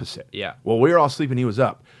 we were opposite. yeah. Well, we were all sleeping. He was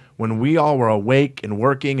up. When we all were awake and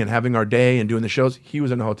working and having our day and doing the shows, he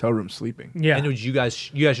was in the hotel room sleeping. Yeah. And you guys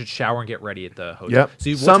should shower and get ready at the hotel. Yep. So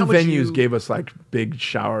what Some time would venues you- gave us like big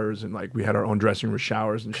showers and like we had our own dressing room with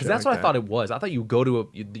showers and shit. Because that's like what I thought that. it was. I thought you go to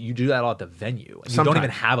you do that all at the venue, and you don't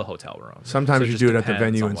even Sometimes. have a hotel room. Sometimes So you just do it at the depends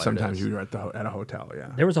venue on and what it sometimes is. you were at a hotel. Yeah.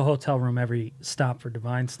 There was a hotel room every stop for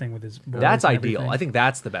Divine's thing with his boys That's and ideal. everything. I think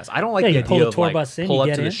that's the best. I don't like Yeah, the you pull idea the of tour like bus in, pull you up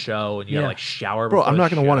get to the in. show and you Yeah. gotta like shower. Bro, before I'm the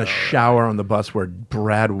not going to want to show. shower on the bus where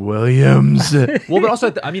Brad Williams. Well, but also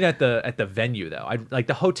at the venue though. I like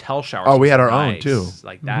the hotel shower. Oh, we seems had our own, nice. too.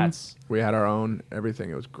 Like that's we had our own everything.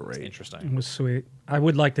 It was great. interesting. It was sweet. I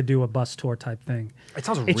would like to do a bus tour type thing. It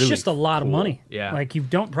sounds It's really just a lot of cool. money. Yeah. Like you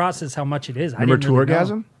don't process how much it is. Remember I didn't really know.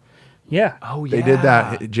 Tourgasm? Yeah. Oh yeah, They did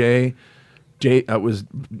that. Jay, it was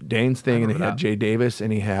Dane's thing, and he remember had that. Jay Davis,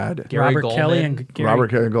 and he had Gary Robert Kelly Goldman. and Gary. Robert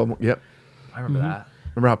Kelly Goldman. Yep. I remember that.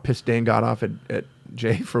 Remember how pissed Dane got off at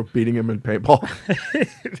Jay for beating him in paintball?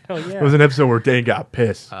 Hell yeah. It was an episode where Dane got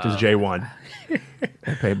pissed because Jay won.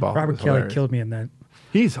 At paintball. It Robert was Kelly hilarious. killed me in that.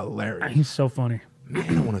 He's hilarious. He's so funny.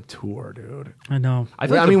 Man, I want to tour, dude. I know. I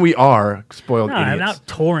Well, think I mean, we are spoiled No, I'm idiots. not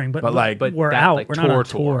touring, but like- But we're that, out. like, we're not on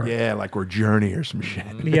tour. tour. Yeah, like we're Journey or some shit.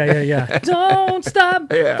 Yeah. Don't stop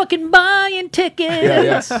Yeah. fucking buying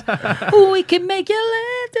tickets. We can make you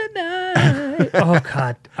live tonight. Oh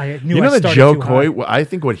God, I knew. You I know that started Joe too Coy? high. I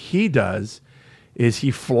think what he does is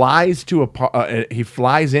he flies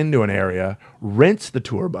into an area, rents the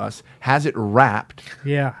tour bus, has it wrapped,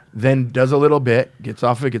 Yeah. then does a little bit, gets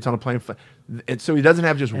off of it, gets on a plane. And so he doesn't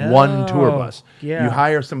have just one tour Oh, bus. yeah. You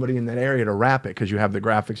hire somebody in that area to wrap it because you have the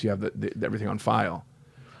graphics, you have the everything on file.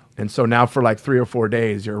 And so now for like 3 or 4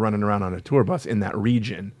 days, you're running around on a tour bus in that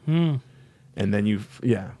region. And then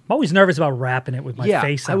I'm always nervous about wrapping it with my Yeah,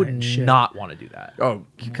 face I on would it and shit. not want to do that. Oh,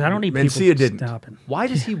 Because I don't need Mencia people didn't. stopping. Why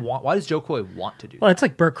does he want? Why does Joe Coy want to do Well, that? it's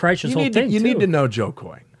like Burt Kreischer's You whole need, thing you too. need to know Joe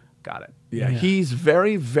Coy. Got it. Yeah, he's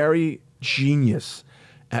very, very genius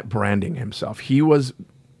at branding himself. He was,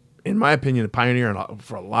 in my opinion, a pioneer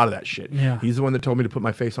for a lot of that shit. Yeah. He's the one that told me to put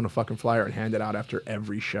my face on a fucking flyer and hand it out after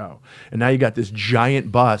every show. And now you got this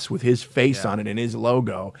giant bus with his face on it and his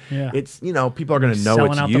logo. Yeah. It's, people are going to know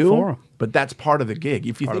Selling it's out the you, forum. but that's part of the gig.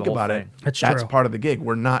 If you Part of think the whole about it, thing. That's that's true. part of the gig.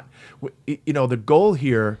 We're not, the goal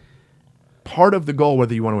here, part of the goal,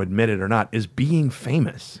 whether you want to admit it or not, is being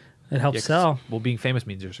famous. It helps sell. Well, being famous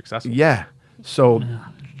means you're successful. Yeah. So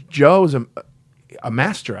Joe's a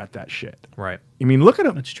master at that shit. Right. I mean, look at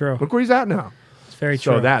him. That's true. Look where he's at now. It's very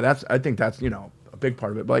So true. that's I think that's a big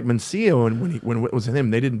part of it. But like Mencia, when it was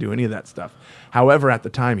him, they didn't do any of that stuff. However, at the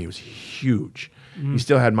time, he was huge. He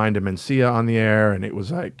still had Mind of Mencia on the air, and it was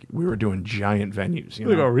like we were doing giant venues.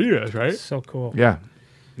 arenas, right? So cool. Yeah,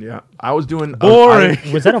 yeah. I was doing Boring.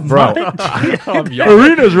 Was that a Bro. Muppet?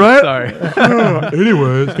 arenas, right? Sorry.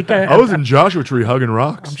 Anyways, I was in Joshua Tree hugging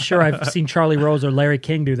rocks. I'm sure I've seen Charlie Rose or Larry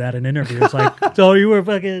King do that in interviews. Like, so you were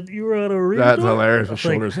on a arena That's tour?" hilarious with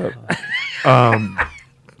Like, shoulders up.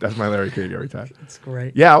 That's my Larry King every time. It's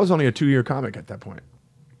great. Yeah, I was only a 2-year comic at that point.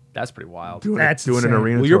 That's pretty wild. Doing That's an insane.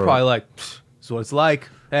 arena Well, you're tour. probably like, "Pfft, this is what it's like.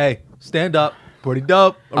 Hey, stand up. Pretty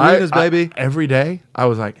dope. Arenas, baby. Every day, I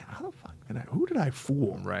was like, how the fuck who did I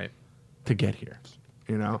fool Right. to get here?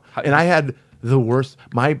 And I had the worst.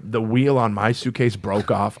 The wheel on my suitcase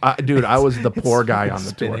broke off. Dude, I was the poor guy on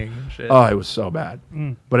the tour. spinning and shit. Oh, it was so bad.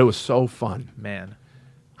 But it was so fun. Man.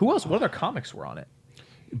 Who else? What other comics were on it?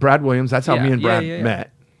 Brad Williams, that's how Yeah, me and Brad yeah.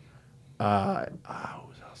 met. Who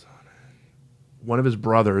was else on it? One of his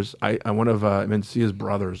brothers, one of Mencia's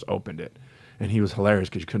brothers opened it. And he was hilarious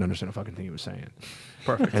because you couldn't understand a fucking thing he was saying.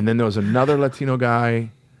 Perfect. And then there was another Latino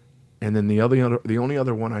guy, and then the only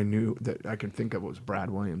other one I knew that I could think of was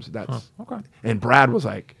Brad Williams. That's okay. And Brad was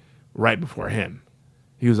like right before him.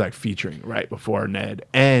 He was like featuring right before Ned,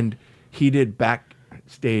 and he did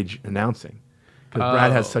backstage announcing because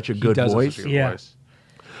Brad has such a good voice. Yeah.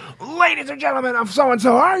 Ladies and gentlemen of so and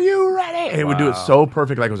so, are you ready? And he would do it so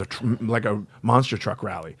perfect, like it was like a monster truck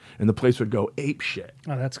rally, and the place would go ape shit.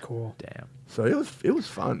 Oh, that's cool. Damn. So it was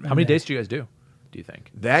fun. How many days do you guys do you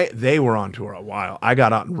think? They were on tour a while. I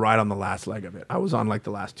got out right on the last leg of it. I was on like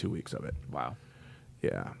the last 2 weeks of it. Wow.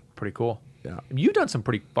 Yeah. Pretty cool. Yeah. I mean, you've done some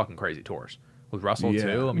pretty fucking crazy tours with Russell,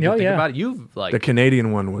 Yeah. too. I mean, Oh, you think yeah. about it. You've, like, The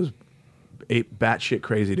Canadian one was batshit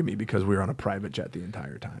crazy to me because we were on a private jet the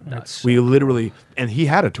entire time. That's We literally, and he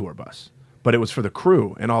had a tour bus, but it was for the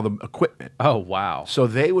crew and all the equipment. oh, wow. So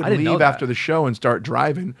they would I didn't know leave that. after the show and start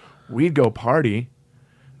driving we'd go party,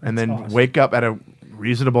 and then awesome. wake up at a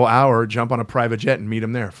reasonable hour, jump on a private jet, and meet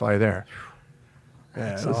him there, fly there. Yeah,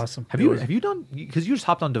 That's it was- awesome. Have you done, because you just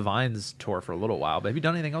hopped on Divine's tour for a little while, but have you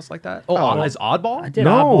done anything else like that? Oh, as Oddball? I did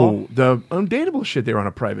No, Oddball. the Undateable shit. They were on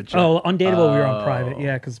a private jet. Oh, Undateable, we were on private.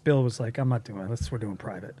 Yeah, because Bill was like, I'm not doing this. We're doing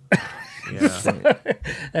private. Yeah.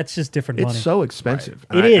 That's just different it's money. so expensive.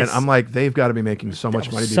 It And is. And I'm like, they've got to be making so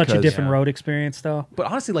much money Such because a different road experience, though. But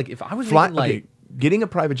honestly, like, if I was fly, making, like, okay, getting a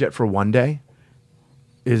private jet for one day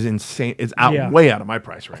is insane. It's out Yeah. way out of my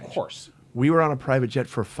price range. of course, We were on a private jet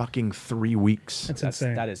for fucking 3 weeks. That's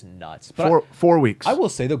insane. that is nuts. But Four weeks. I will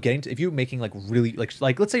say though, getting to, if you're making like really like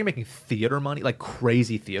let's say you're making theater money, like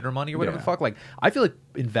crazy theater money or whatever Yeah. the fuck, like I feel like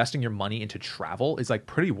investing your money into travel is like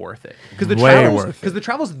pretty worth it because the Way travel worth it. because the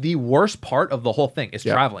travel's the worst part of the whole thing is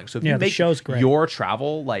Yeah. traveling. So if Yeah, you the make show's great. your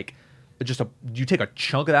travel like you take a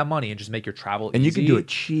chunk of that money and just make your travel and you easy. can do it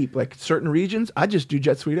cheap. Like certain regions, I just do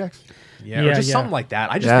Jet Suite X. Yeah, Yeah, or just yeah. something like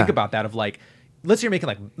that. I just Yeah. think about that of like, let's say you're making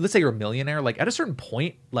like, let's say you're a millionaire. Like at a certain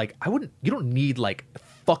point, like you don't need like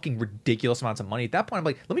fucking ridiculous amounts of money. At that point, I'm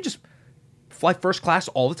like, let me just fly first class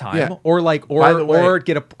all the time, Yeah. or like, By the way- or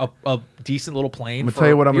get a decent little plane. I'm gonna tell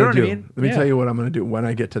you what I'm know gonna do. I mean? Let me Yeah. tell you what I'm gonna do when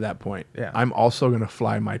I get to that point. Yeah. I'm also gonna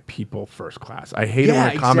fly my people first class. I hate it Yeah,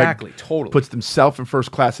 when a comic exactly, totally. puts themselves in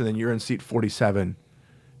first class and then you're in seat 47.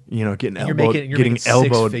 You know, getting You're elbowed, making getting six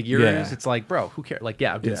elbowed. figures. Yeah. It's like, bro, who cares? Like,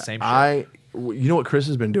 yeah, I'm doing Yeah. the same shit. You know what Chris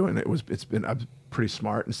has been doing? It's been pretty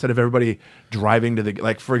smart. Instead of everybody driving to the,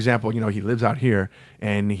 like, for example, you know, he lives out here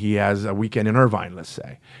and he has a weekend in Irvine, let's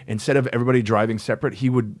say. Instead of everybody driving separate, he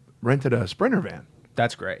would rented a Sprinter van.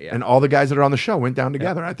 That's great. Yeah, And all the guys that are on the show went down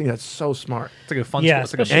together. I think that's so smart. it's like a fun. Yeah,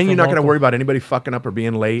 It's like a, especially And you're for not going to local. worry about anybody fucking up or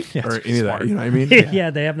being late Yeah, or it's any of that. smart. You know what I mean? Yeah,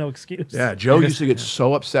 they have no excuse. Yeah, Joe used to get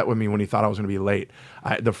so upset with me when he thought I was going to be late.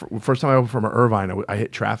 The first time I went from Irvine, I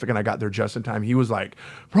hit traffic and I got there just in time. He was like,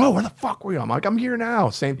 "Bro, where the fuck were you?" I'm like, "I'm here now."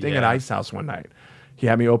 Same thing at Yeah. Ice House one night. He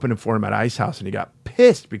had me opening for him at Ice House, and he got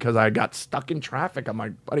pissed because I got stuck in traffic. I'm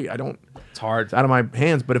like, "Buddy, it's hard. it's out of my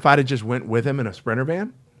hands." But if I'd have just went with him in a Sprinter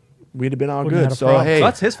van, we'd have been all Wouldn't have good. had a So problem. hey, So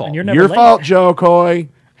that's his fault. And you're never your late. fault, Joe Coy,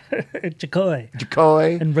 Jacoy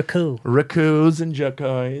Jacoy, and Raku. Rakus, and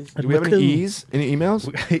Jacoys. Do we have any Raku. E's? Any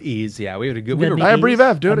emails? Ease. Yeah, we had a good. We We had were, I have E's, Breve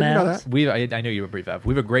F, dude. a You know mouse. that. I know you were brief.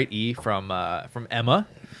 We have a great E from Emma.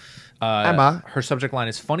 Emma. Her subject line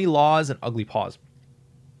is funny laws and ugly paws.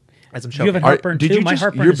 As I'm You showing. have a heartburn Did too? you My just?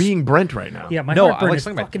 heartburn You're is- being Brent right now. Yeah, my No, I heartburn like is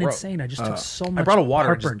something in my fucking throat. insane. I just took so much I brought a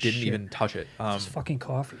water and heartburn just didn't shit. even touch it. Just fucking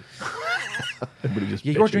coffee. Everybody just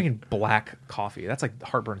Yeah, you're bitching. drinking black coffee. That's like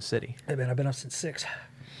heartburn city. Hey man, I've been up since 6.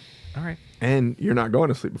 All right. And you're not going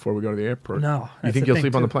to sleep before we go to the airport. No, You that's think the you'll thing,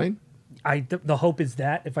 sleep on the too. plane? The hope is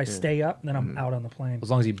that if I stay up, then I'm out on the plane. As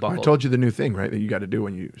long as you I buckle. told you the new thing, right? That you got to do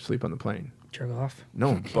when you sleep on the plane. Jerk off.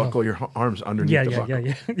 No, buckle your arms underneath Yeah, the yeah, buckle.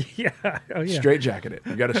 yeah. Yeah. Oh yeah. Straight jacket it.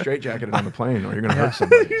 You got to straight jacket it on the plane, or you're gonna hurt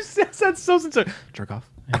somebody. You said that's so sincere. Jerk off.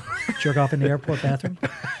 Jerk off in the airport bathroom.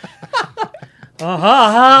 Good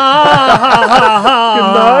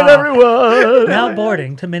night, everyone. Now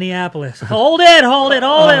boarding to Minneapolis. Hold it, hold it,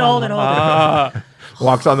 hold it, hold it, hold it.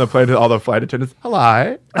 Walks on the plane to all the flight attendants.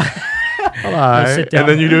 Hello. Hello. sit down. And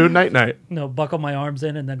then you do night night. No, buckle my arms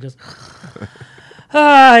in and then just.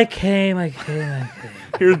 I came.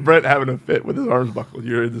 Here's Brent having a fit with his arms buckled.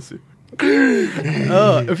 You're in the suit.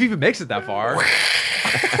 If he even makes it that far.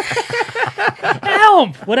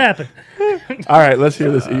 Help! What happened? All right, let's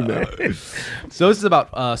hear this email. So this is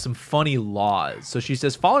about some funny laws. So she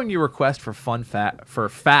says, following your request for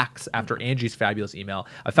facts after Angie's fabulous email,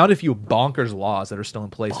 I found a few bonkers laws that are still in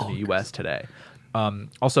place in the U.S. today.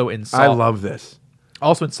 Also in I love this.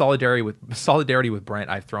 Also in solidarity with Brent,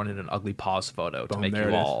 I've thrown in an ugly pause photo to make there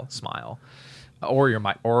you it is. all smile, or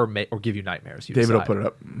give you nightmares. You David will decide. put it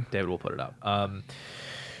up. David will put it up.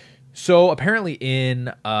 So apparently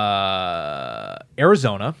in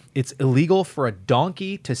Arizona, it's illegal for a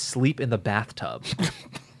donkey to sleep in the bathtub.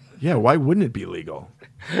 Yeah, why wouldn't it be legal?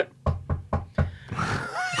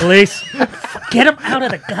 Police, get him out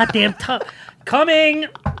of the goddamn tub. Coming.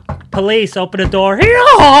 Police, open the door. Here,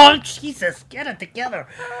 oh, Jesus, get it together.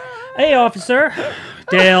 Hey, officer.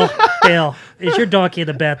 Dale, is your donkey in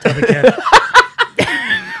the bathtub again?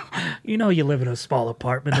 You know you live in a small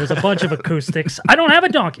apartment. There's a bunch of acoustics. I don't have a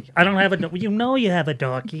donkey. You know you have a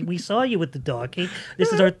donkey. We saw you with the donkey.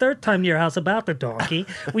 This is our third time to your house about the donkey.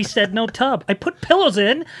 We said no tub. I put pillows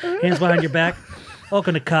in. Hands behind your back.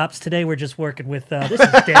 Welcome to Cops. Today we're just working with, this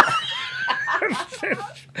is Dale.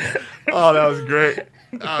 Oh, that was great.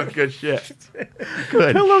 Oh, good shit.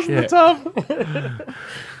 Good Pillows in the shit. tub.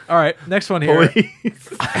 All right, next one here. Police.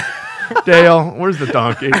 Dale, where's the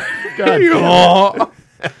donkey? God damn.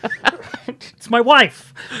 It's my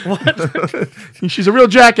wife. What? She's a real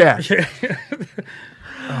jackass.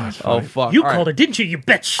 Oh fuck! You All called right. her, didn't you? You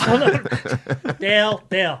bitch. Dale.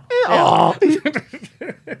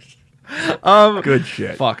 Good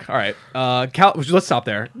shit. Fuck. All right. Let's stop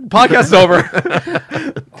there. Podcast is over.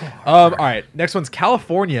 All right. Next one's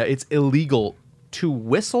California. It's illegal to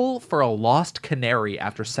whistle for a lost canary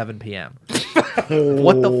after 7 p.m.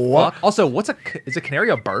 What the fuck? Also, is a canary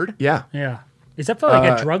a bird? Yeah. Yeah. Is that for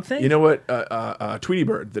like a drug thing? You know what? Tweety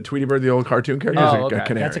Bird. The Tweety Bird, the old cartoon character, is Oh, a okay.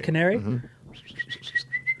 canary. That's a canary?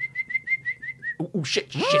 Ooh,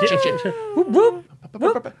 shit. Whoop, whoop,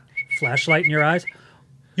 whoop. Flashlight in your eyes.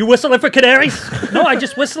 You whistling for canaries? No, I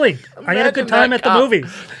just whistling. I had a good time at the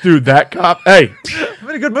movies. Dude, that cop. Hey, I'm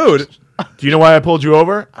in a good mood. do you know why I pulled you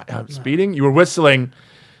over? I'm speeding. You were whistling.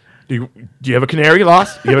 Do you have a canary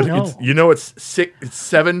lost? No. It's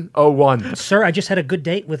 7:01. Sir, I just had a good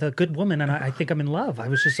date with a good woman, and I think I'm in love. I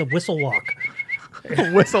was just a whistle walk.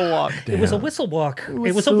 Whistle walk. It was a whistle walk. It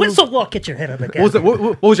was a whistle walk. Get your head up again.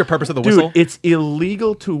 What was your purpose of the Dude, whistle? it's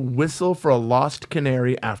illegal to whistle for a lost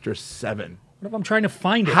canary after 7. What if I'm trying to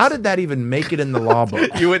find it? How did that even make it in the law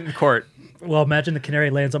book? You went in court. Well, imagine the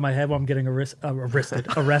canary lands on my head while I'm getting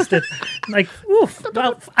arrested. Like, oof.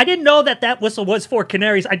 Well, I didn't know that whistle was for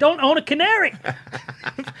canaries. I don't own a canary.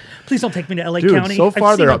 Please don't take me to LA Dude, County. so I've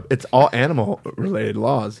far seen it's all animal-related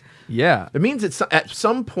laws. Yeah. It means it's at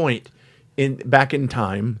some point back in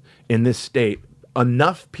time in this state,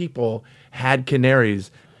 enough people had canaries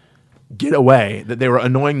get away that they were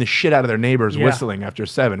annoying the shit out of their neighbors whistling after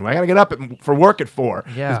 7. Well, I got to get up for work at 4.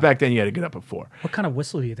 Yeah. Because back then you had to get up at 4. What kind of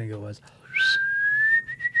whistle do you think it was?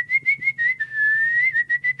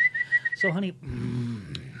 So, honey,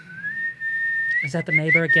 is that the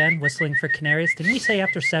neighbor again whistling for canaries? Didn't he say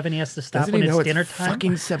after 7 he has to stop Doesn't when he it's know dinner it's time?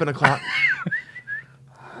 fucking 7 o'clock?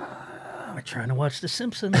 We're trying to watch The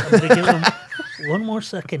Simpsons. I'm going to give him one more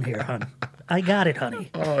second here, hon. I got it, honey.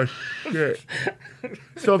 Oh shit!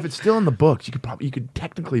 So if it's still in the books, you could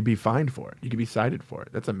technically be fined for it. You could be cited for it.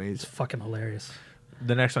 That's amazing. Fucking hilarious.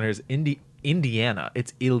 The next one here is Indiana.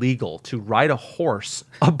 It's illegal to ride a horse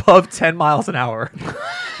above 10 miles an hour.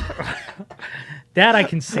 That I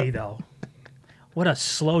can see, though. What a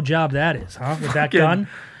slow job that is, huh? With that gun.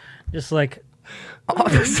 Just like...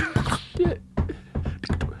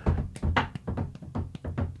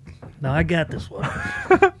 No, I got this one.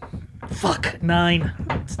 Fuck, 9.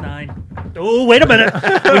 It's 9. Oh, wait a minute.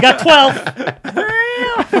 We got 12.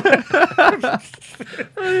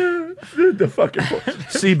 The fucking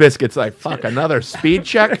Seabiscuit's like, fuck, another speed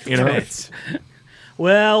check? You know?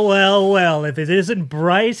 Well. If it isn't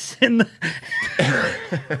Bryce and the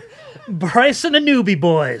newbie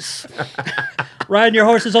boys. Riding your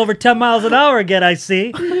horses over 10 miles an hour again, I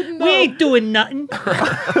see. We ain't doing nothing.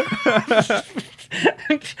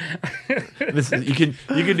 You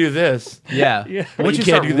can do this. Yeah. But Once you you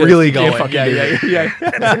can't start do this. really You can't going. fucking Yeah, do yeah, this. yeah.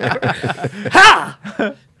 Ha!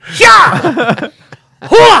 Yeah!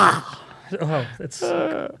 Hua! Oh, that's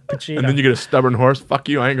Pacino. And then you get a stubborn horse. Fuck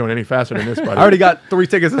you, I ain't going any faster than this, buddy. I already got 3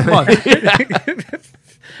 tickets this month.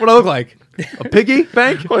 What do I look like? A piggy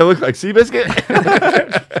bank? Oh, I look like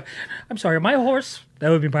Seabiscuit? I'm sorry, am I a horse? That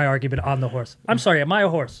would be my argument on the horse. I'm sorry, am I a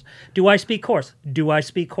horse? Do I speak horse? Do I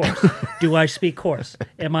speak horse? Do I speak horse?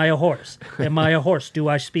 Am I a horse? Am I a horse? Do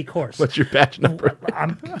I speak horse? What's your badge number?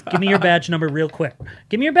 Give me your badge number real quick.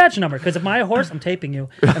 Give me your badge number, because am I a horse? I'm taping you.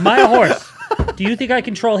 Am I a horse? Do you think I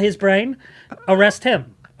control his brain? Arrest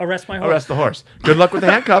him. Arrest my horse. Arrest the horse. Good luck with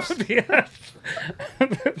the handcuffs.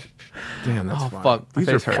 Damn, that's funny. Fuck. These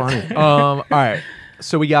my are face hurts. funny. All right.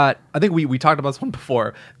 So I think we talked about this one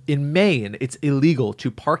before. In Maine, it's illegal to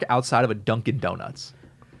park outside of a Dunkin' Donuts.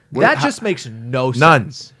 That just makes no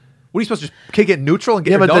sense. What are you supposed to just kick it neutral and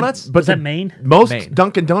get your donuts? Is that Maine? Most Maine.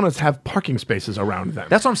 Dunkin' Donuts have parking spaces around them.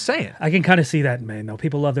 That's what I'm saying. I can kind of see that in Maine, though.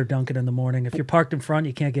 People love their Dunkin' in the morning. If you're parked in front,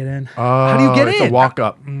 you can't get in. How do you get it's in? a walk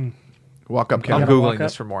up. Walk up I'm counter. gotta Googling walk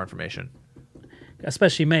this up? for more information.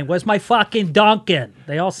 Especially Maine. Where's my fucking Dunkin'?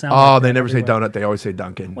 They all sound Oh, like they that never say everywhere. donut. They always say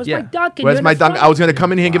Dunkin'. Where's Yeah. my Dunkin'? Where's You're in my the Dunkin'? front. I was going to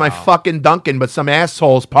come in here and get my fucking Dunkin', but some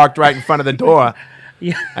assholes parked right in front of the door.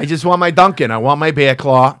 Yeah. I just want my Dunkin'. I want my Bear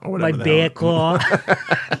Claw. Or My whatever the bear hell. claw.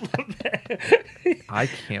 I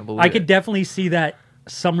can't believe I it. could definitely see that.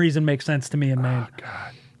 Some reason makes sense to me in Maine. Oh,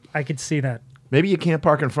 God. I could see that. Maybe you can't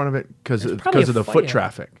park in front of it because probably of the a foot yeah.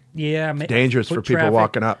 traffic. Yeah, Dangerous for people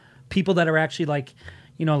walking up. People that are actually like,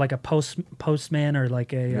 like a postman or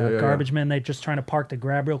like a yeah. garbage man. They're just trying to park to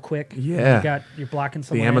grab real quick. Yeah. You're blocking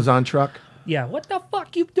some The land. Amazon truck. Yeah, what the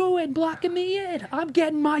fuck you doing blocking me in? I'm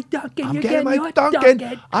getting my Dunkin'. I'm You're getting my your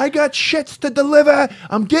Dunkin'. I got shits to deliver.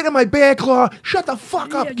 I'm getting my bear claw. Shut the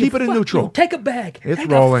fuck up. Yeah, Keep it in fuck neutral. you. Take a bag. It's Take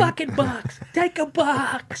rolling. a fucking box. Take a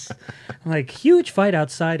box. Like, huge fight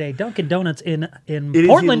outside a Dunkin' Donuts in It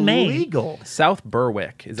Portland, is Maine. illegal. South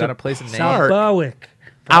Berwick. Is that a place in Maine? South Sorry. Berwick.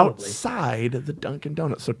 Probably. Outside the Dunkin'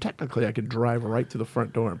 Donuts. So technically, I could drive right to the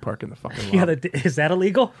front door and park in the fucking lot. Yeah, is that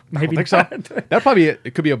illegal? Maybe I think so. not. That probably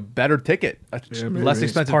it could be a better ticket, a maybe. less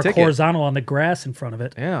expensive Park ticket. horizontal on the grass in front of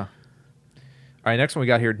it. Yeah. All right, next one we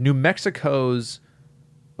got here. New Mexico's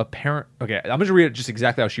apparent. Okay, I'm going to read it just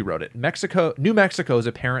exactly how she wrote it. New Mexico's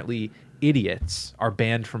apparently idiots are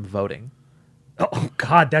banned from voting. Oh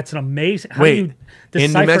God, that's an amazing. How do you Wait,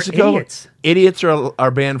 in decipher New Mexico, idiots? are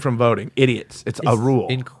banned from voting. Idiots. It's a rule.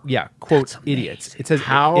 Quote That's idiots. It says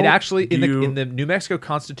How it actually do you- in the New Mexico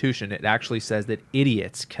Constitution. It actually says that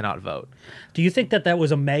idiots cannot vote. Do you think that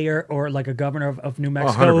was a mayor or like a governor of New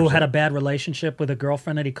Mexico who 100%. had a bad relationship with a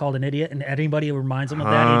girlfriend that he called an idiot, and anybody who reminds him of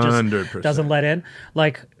that, he just 100%. doesn't let in?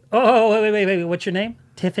 Like, wait, what's your name?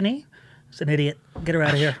 Tiffany? It's an idiot. Get her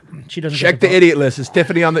out of here. She doesn't Check get the vote. idiot list. Is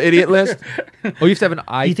Tiffany on the idiot list? Oh, you have to have an Do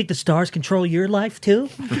I. you think the stars control your life too?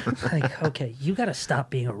 Like, okay, you got to stop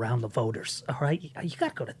being around the voters. All right, you got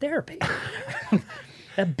to go to therapy.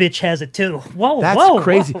 That bitch has it too. Whoa, That's whoa,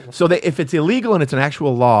 crazy. whoa. So if it's illegal and it's an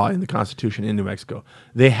actual law in the Constitution in New Mexico,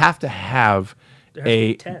 they have to have There has to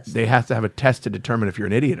be a test. They have to have a test to determine if you're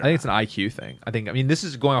an idiot. Or I think not. it's an IQ thing. I mean, this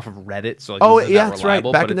is going off of Reddit, so like, Oh this isn't yeah, that that's right.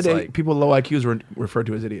 reliable, Back but in the it's day, like- people with low IQs were referred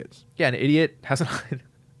to as idiots. yeah, an idiot has an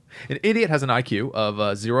IQ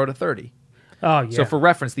of 0 to 30. Oh yeah. So for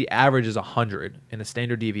reference, the average is 100, and the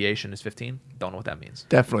standard deviation is 15. Don't know what that means.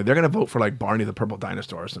 Definitely, they're gonna vote for like Barney the Purple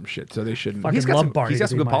Dinosaur or some shit. So they shouldn't. Fucking He's got love some- Barney he's got to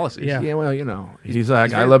some be good my- policies. Yeah. Yeah, well, you know, he's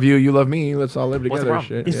like, I very- love you, you love me. Let's all live What's the together. problem?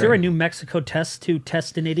 Shit. Is yeah. there a New Mexico test to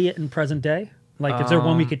test an idiot in present day? Like, is there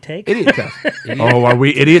one we could take? idiot test? Oh, are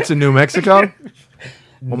we idiots in New Mexico?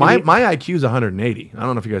 Well, my IQ is 180. I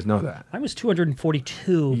don't know if you guys know that. I was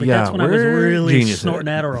 242, but Yeah, that's when I was we're really geniuses. snorting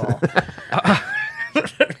Adderall.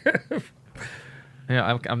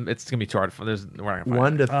 Yeah, it's gonna be too hard. We're not gonna find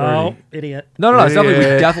 1 it. to 30. Oh, idiot. No, it's definitely, we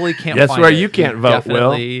Idiot. definitely can't. Guess find where it. you can't We vote,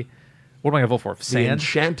 Will? definitely- What am I gonna vote for? The Sand.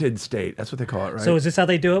 enchanted state. That's what they call it, right? So is this how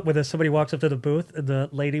they do it? Where somebody walks up to the booth, and the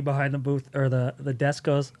lady behind the booth or the desk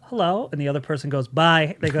goes, hello, and the other person goes,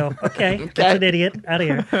 bye. They go, okay, that's an idiot. Out of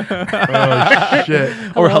here. oh shit.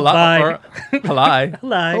 Or Hello, hello. bye. Or hello.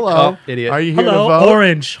 Hello. Hello, Oh, idiot. Are you here Hello, to vote?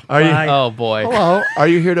 orange. Are you- Bye. Oh boy. Hello, are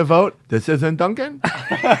you here to vote? This isn't Duncan.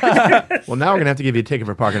 Well, now we're gonna have to give you a ticket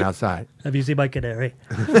for parking outside. Have you seen my canary?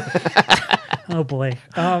 Oh, boy.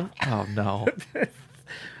 Oh no.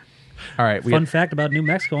 All right. Fun fact about New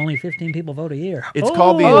Mexico, only 15 people vote a year. It's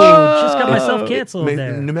called the- just got myself canceled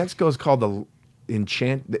there. New Mexico is called the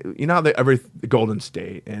you know how every the Golden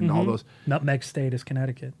State and all those. Nutmeg State is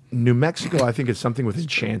Connecticut. New Mexico, I think, is something with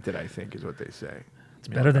enchanted. I think is what they say. It's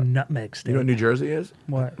better than Nutmeg State. You know what New Jersey is?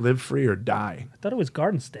 What? Live free or die. I thought it was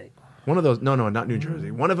Garden State. One of those. No, not New Jersey.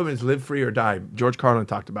 One of them is live free or die. George Carlin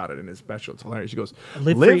talked about it in his special. It's hilarious. He goes,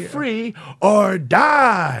 Live live free- free or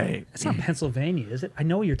die. It's not Pennsylvania, is it? I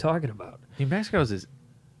know what you're talking about. New Mexico's is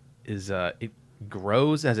it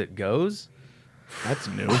grows as it goes. That's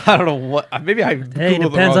new. I don't know what. Maybe I. Hey,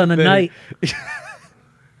 Googled depends wrong on the thing. night.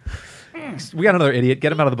 We got another idiot.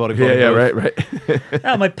 Get him out of the voting. Yeah, booth. right.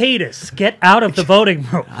 Oh, my Petus. Get out of the voting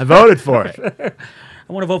room. I voted for it.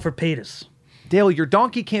 I want to vote for Petus. Dale, your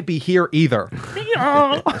donkey can't be here either.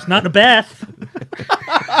 It's not in a bath.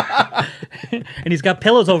 And he's got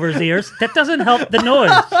pillows over his ears. That doesn't help the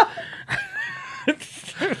noise.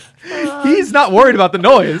 He's not worried about the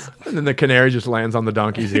noise. And then the canary just lands on the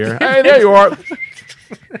donkey's ear. Hey, there you are.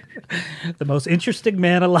 The most interesting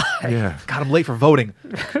man alive. Yeah. God, I'm late for voting.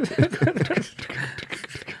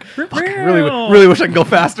 Really wish I could go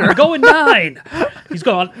faster. I'm going 9. He's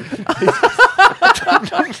gone.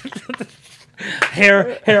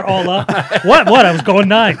 hair all up. What? I was going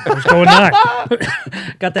 9.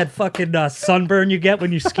 Got that fucking sunburn you get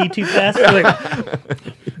when you ski too fast.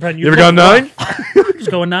 Like, Brent, You ever gone 9? I was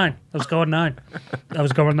going 9. I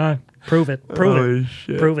was going 9. Prove it. Holy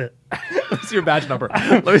shit. Prove it. Let me see your badge number.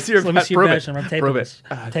 Let me see your, Let me see your prove badge it. number. I'm taping Prove this.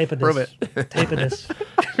 it. Taping Prove this. Taping this.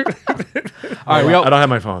 All right, we I all, don't have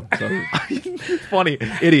my phone. So funny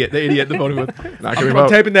idiot. The idiot in the voting booth. not gonna I'm vote.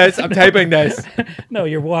 taping this. I'm taping this. No,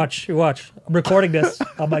 your watch. I'm recording this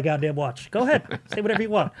on my goddamn watch. Go ahead. Say whatever you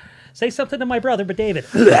want. Say something to my brother, but David.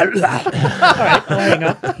 All right, I'll hang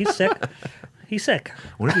up. He's sick.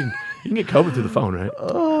 What if you can get COVID through the phone, right?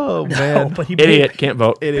 Oh Oh, but he Idiot can't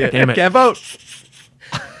vote. Idiot. Damn it. Can't vote.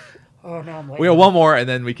 Oh no, I'm We have one more, and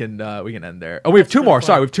then we can end there. Oh, we have two more.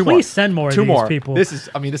 Sorry, we have two more. Please send more of Two these more. people. This is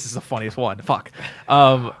the funniest one. Fuck.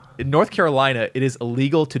 In North Carolina, it is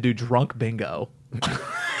illegal to do drunk bingo.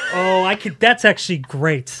 Oh, I could. That's actually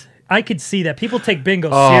great. I could see that. People take bingo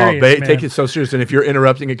Oh, serious, they man. take it so serious. And if you're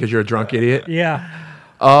interrupting it because you're a drunk idiot, Yeah.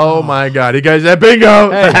 oh my God, you guys have bingo.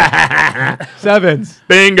 Sevens.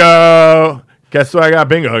 Bingo. Guess what? I got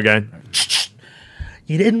bingo again.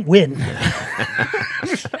 You didn't win.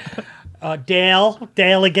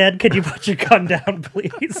 Dale again. Could you put your gun down,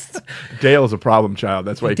 please? Dale is a problem child.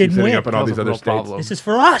 That's why he keeps didn't ending win. up in all Dale's these a other real states. problem. This is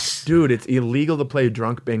for us. Dude, it's illegal to play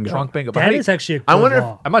drunk bingo. Drunk bingo. But That how do is you- actually a good I wonder if-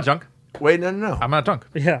 law. I'm not drunk. Wait, no. I'm not drunk.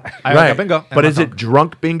 Yeah. I Right. got bingo. and But I'm is not it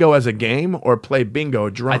drunk bingo as a game or play bingo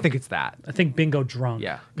drunk? I think it's that. I think bingo drunk.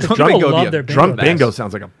 Yeah. 'Cause Drunk people bingo would be love a their bingo. drunk best. bingo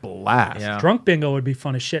sounds like a blast. Yeah. Drunk bingo would be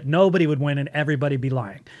fun as shit. Nobody would win and everybody be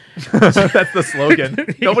lying. That's the slogan.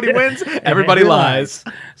 Nobody wins. Everybody lies.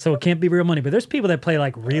 So it can't be real money. But there's people that play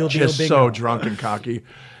like real deal Just bingo. so drunk and cocky.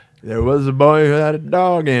 There was a boy who had a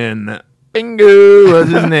dog in. Bingo was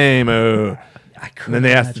his name. Oh. I couldn't And then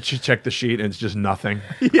they asked imagine. to check the sheet, and it's just nothing.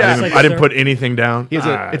 Yeah. Like, I didn't sir- put anything down.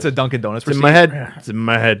 It's a Dunkin' Donuts. It's in my receipt. head. It's in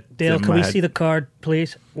my head. It's Dale, in can my we head. see the card,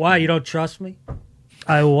 please? Why? You don't trust me?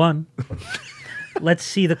 I won. Let's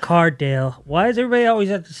see the card, Dale. Why does everybody always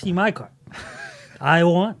have to see my card? I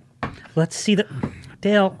won. Let's see the...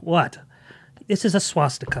 Dale, what? This is a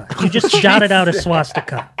swastika. You just shouted out a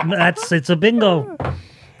swastika. It's a bingo.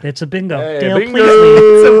 It's a bingo. Hey, Dale, bingo. please leave.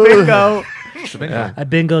 It's a bingo. It's a bingo. Yeah. I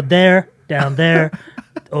bingoed there, down there,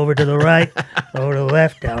 over to the right, over to the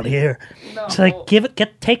left, down here. So like,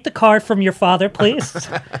 take the card from your father, please.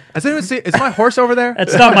 Has anyone seen? Is my horse over there?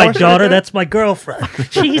 That's not my daughter. That's my girlfriend.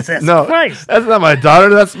 Jesus No, Christ. that's not my daughter.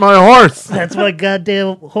 That's my horse. That's my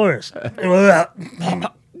goddamn horse.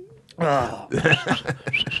 Oh.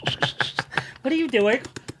 What are you doing?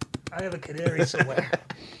 I have a canary somewhere.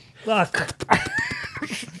 Look.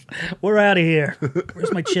 We're out of here.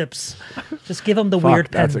 Where's my chips? Just give them the Fuck, weird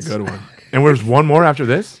that's pens. a good one. And there's one more after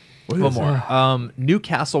this? What is One it? more.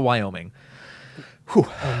 Newcastle, Wyoming.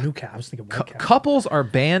 Oh, Newcastle. I was thinking Newcastle. Couples are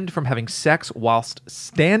banned from having sex whilst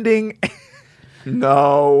standing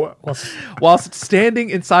No. whilst standing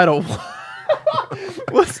inside a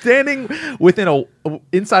while standing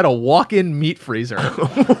inside a walk-in meat freezer.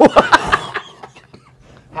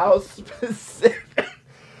 How specific?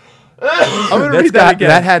 I'm gonna That's read that got- again.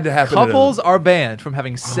 that had to happen in a- Couples are banned from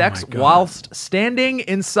having sex God. whilst standing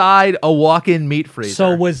inside a walk-in meat freezer.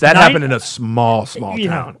 So was That nine- happened in a small you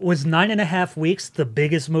town. know, was 9.5 weeks the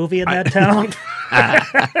biggest movie in that town?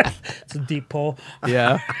 It's a deep poll.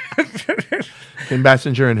 yeah. Kim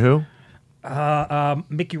Basinger and who?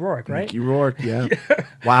 Mickey Rourke, right? Mickey Rourke, yeah.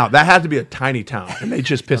 Wow, that had to be a tiny town, and they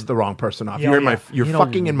just pissed the wrong person off. Yeah, You're in yeah. you're You know,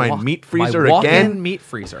 fucking in my walk- meat freezer my walk-in again. meat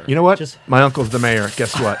freezer. You know what? Just- My uncle's the mayor.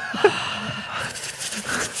 Guess what?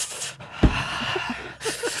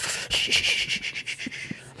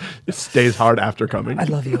 It stays hard after coming. I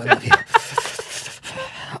love you. I love you.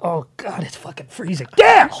 Oh God, it's fucking freezing.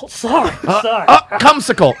 Damn! Sorry. Sorry.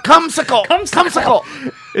 Cumsicle, cumsicle, cumsicle.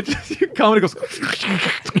 It just you come and it goes.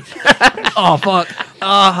 Oh fuck.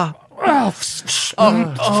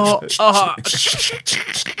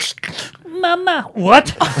 Mama.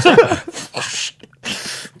 What?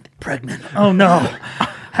 Pregnant. Oh no.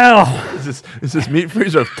 How? Is this meat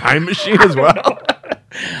freezer a time machine as well?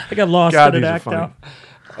 I got lost God, in these an are act funny. out.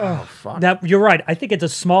 Oh fuck. That you're right. I think it's a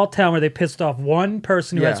small town where they pissed off one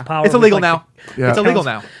person who has power. It's with, illegal like, now. Yeah. It's illegal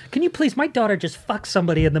now. Can you please? My daughter just fucked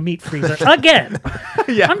somebody in the meat freezer again.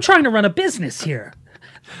 Yeah. I'm trying to run a business here.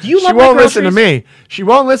 Do you She love my won't listen to groceries? me. She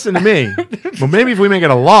won't listen to me. Well, maybe if we make it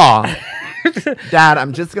a law. Dad,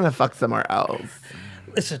 I'm just gonna fuck somewhere else.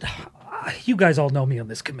 Listen, you guys all know me on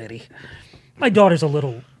this committee. My daughter's a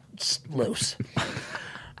little loose.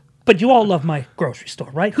 But you all love my grocery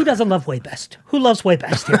store, right? Who doesn't love Way Best? Who loves Way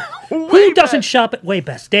Best here? Who doesn't shop at Way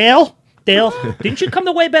Best? Dale? Dale, didn't you come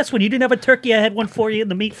to Way Best when you didn't have a turkey? I had one for you in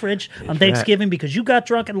the meat fridge on Thanksgiving because you got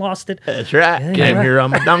drunk and lost it. That's right. Yeah, Came right. here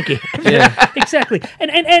on my donkey. Exactly.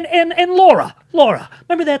 And Laura,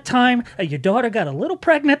 remember that time your daughter got a little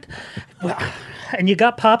pregnant? Well, and you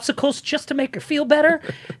got popsicles just to make her feel better?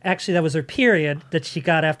 Actually, that was her period that she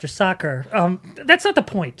got after soccer. That's not the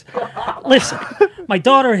point. Listen, my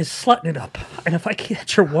daughter is slutting it up. And if I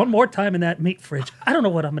catch her one more time in that meat fridge, I don't know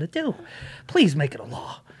what I'm going to do. Please make it a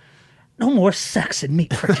law. No more sex in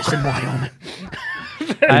meat fridges in Wyoming.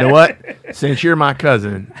 You know what? Since you're my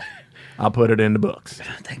cousin, I'll put it in the books.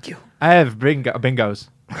 Thank you. I have bingos.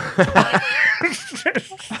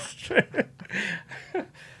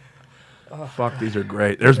 Fuck, these are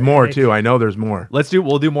great. There's more too. I know there's more.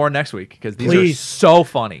 We'll do more next week because these are Please. so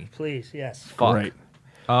funny. Please, yes. Fuck. Great.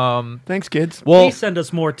 Thanks, kids. Well, Please send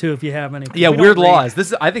us more too if you have any. yeah, We don't weird read. laws. This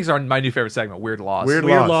is, I think, is my new favorite segment. Weird laws. Weird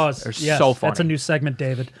Weird laws. laws. They're Yes, so funny. That's a new segment,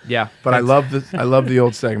 David. Yeah, But I love this. I love the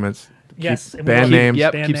old segments. Yes. and we Band love- names.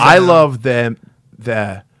 Yep, band keep names. I love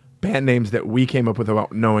the band names that we came up with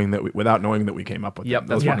without knowing that we came up with. Yep, them.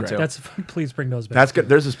 Those that's were fun great. too. That's please bring those back. That's good.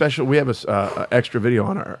 There's a special. We have a extra video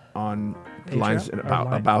on Patreon lines or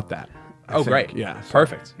about line? that. I Oh, think. great. Yeah. so-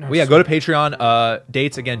 Perfect. Well, yeah, go to Patreon.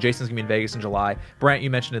 Dates, again, Jason's going to be in Vegas in July. Brant, you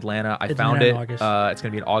mentioned Atlanta. I found it. August. It's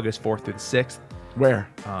going to be in August 4th through the 6th. Where?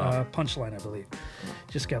 Punchline, I believe.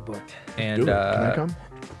 Just got booked. And Do it. Can I come?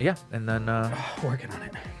 Yeah, and then Working on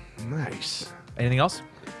it. Nice. anything else?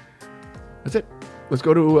 That's it. Let's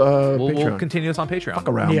go to We'll Patreon. continue this on Patreon. Fuck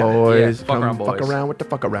around, Yeah. boys. Yeah, fuck around, Fuck boys. around with the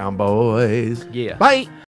fuck around, boys. Yeah. Bye.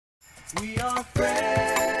 We are friends.